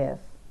success.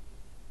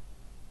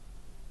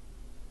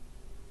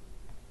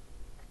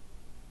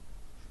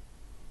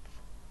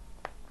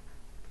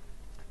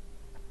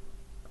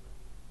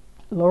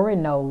 Lorie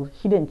knows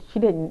she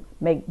didn't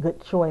make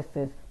good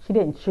choices. She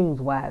didn't choose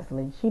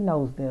wisely. She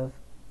knows this.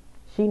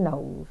 She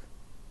knows.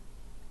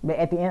 But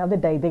at the end of the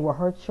day, they were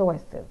her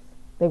choices.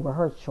 They were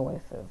her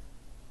choices.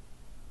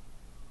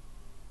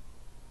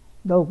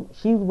 Though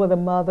she was a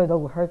mother,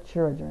 those were her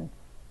children.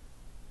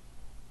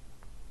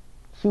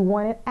 She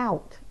wanted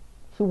out.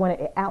 She wanted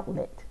an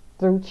outlet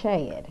through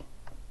Chad.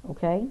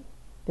 Okay?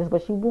 This is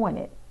what she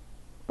wanted.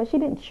 But she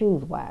didn't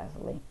choose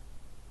wisely.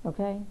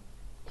 Okay?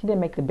 She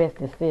didn't make the best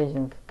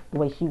decisions the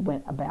way she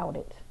went about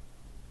it.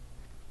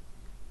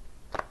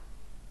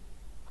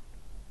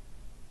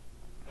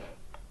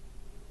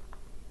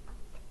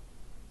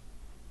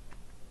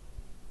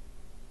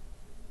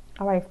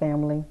 All right,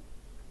 family.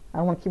 I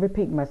don't want to keep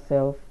repeating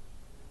myself.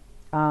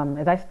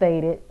 As I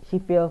stated, she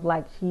feels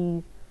like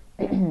she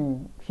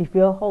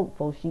feels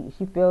hopeful.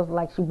 She feels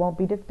like she won't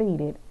be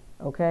defeated.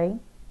 Okay.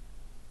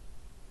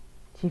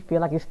 She feels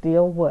like it's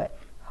still what?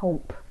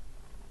 Hope.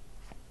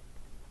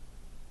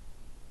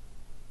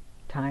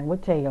 Time will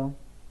tell.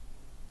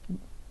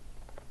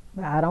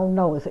 But I don't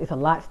know. It's a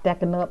lot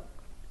stacking up.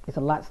 It's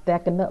a lot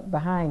stacking up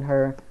behind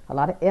her. A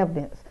lot of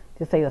evidence.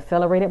 To say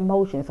accelerated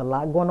motion. It's a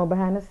lot going on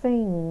behind the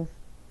scenes.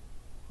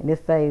 And this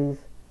says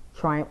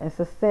triumph and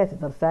success.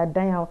 It's upside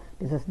down.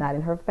 This is not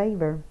in her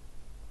favor.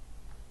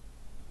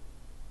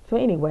 So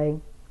anyway,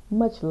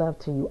 much love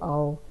to you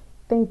all.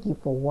 Thank you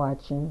for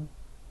watching.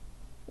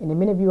 And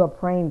many of you are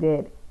praying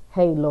that,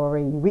 hey,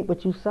 Lorie, you reap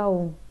what you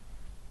sow.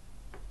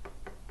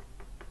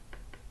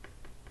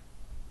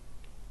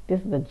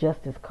 This is a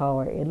justice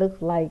card. It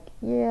looks like,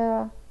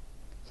 yeah,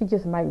 she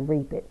just might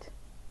reap it.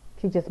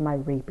 She just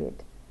might reap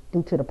it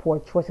due to the poor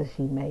choices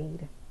she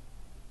made.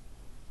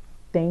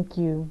 Thank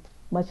you.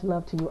 Much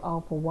love to you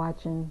all for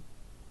watching.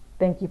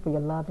 Thank you for your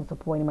love and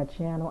supporting my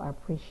channel. I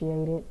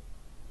appreciate it.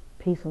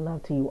 Peace and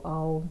love to you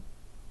all.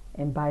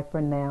 And bye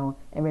for now.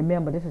 And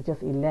remember, this is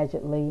just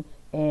allegedly,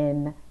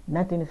 and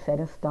nothing is set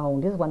in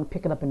stone. This is what I'm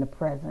picking up in the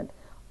present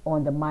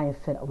on the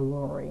mindset of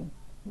Lorie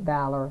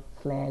Vallow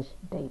 /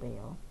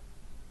 Daybell.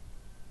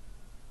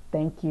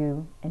 Thank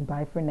you, and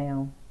bye for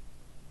now.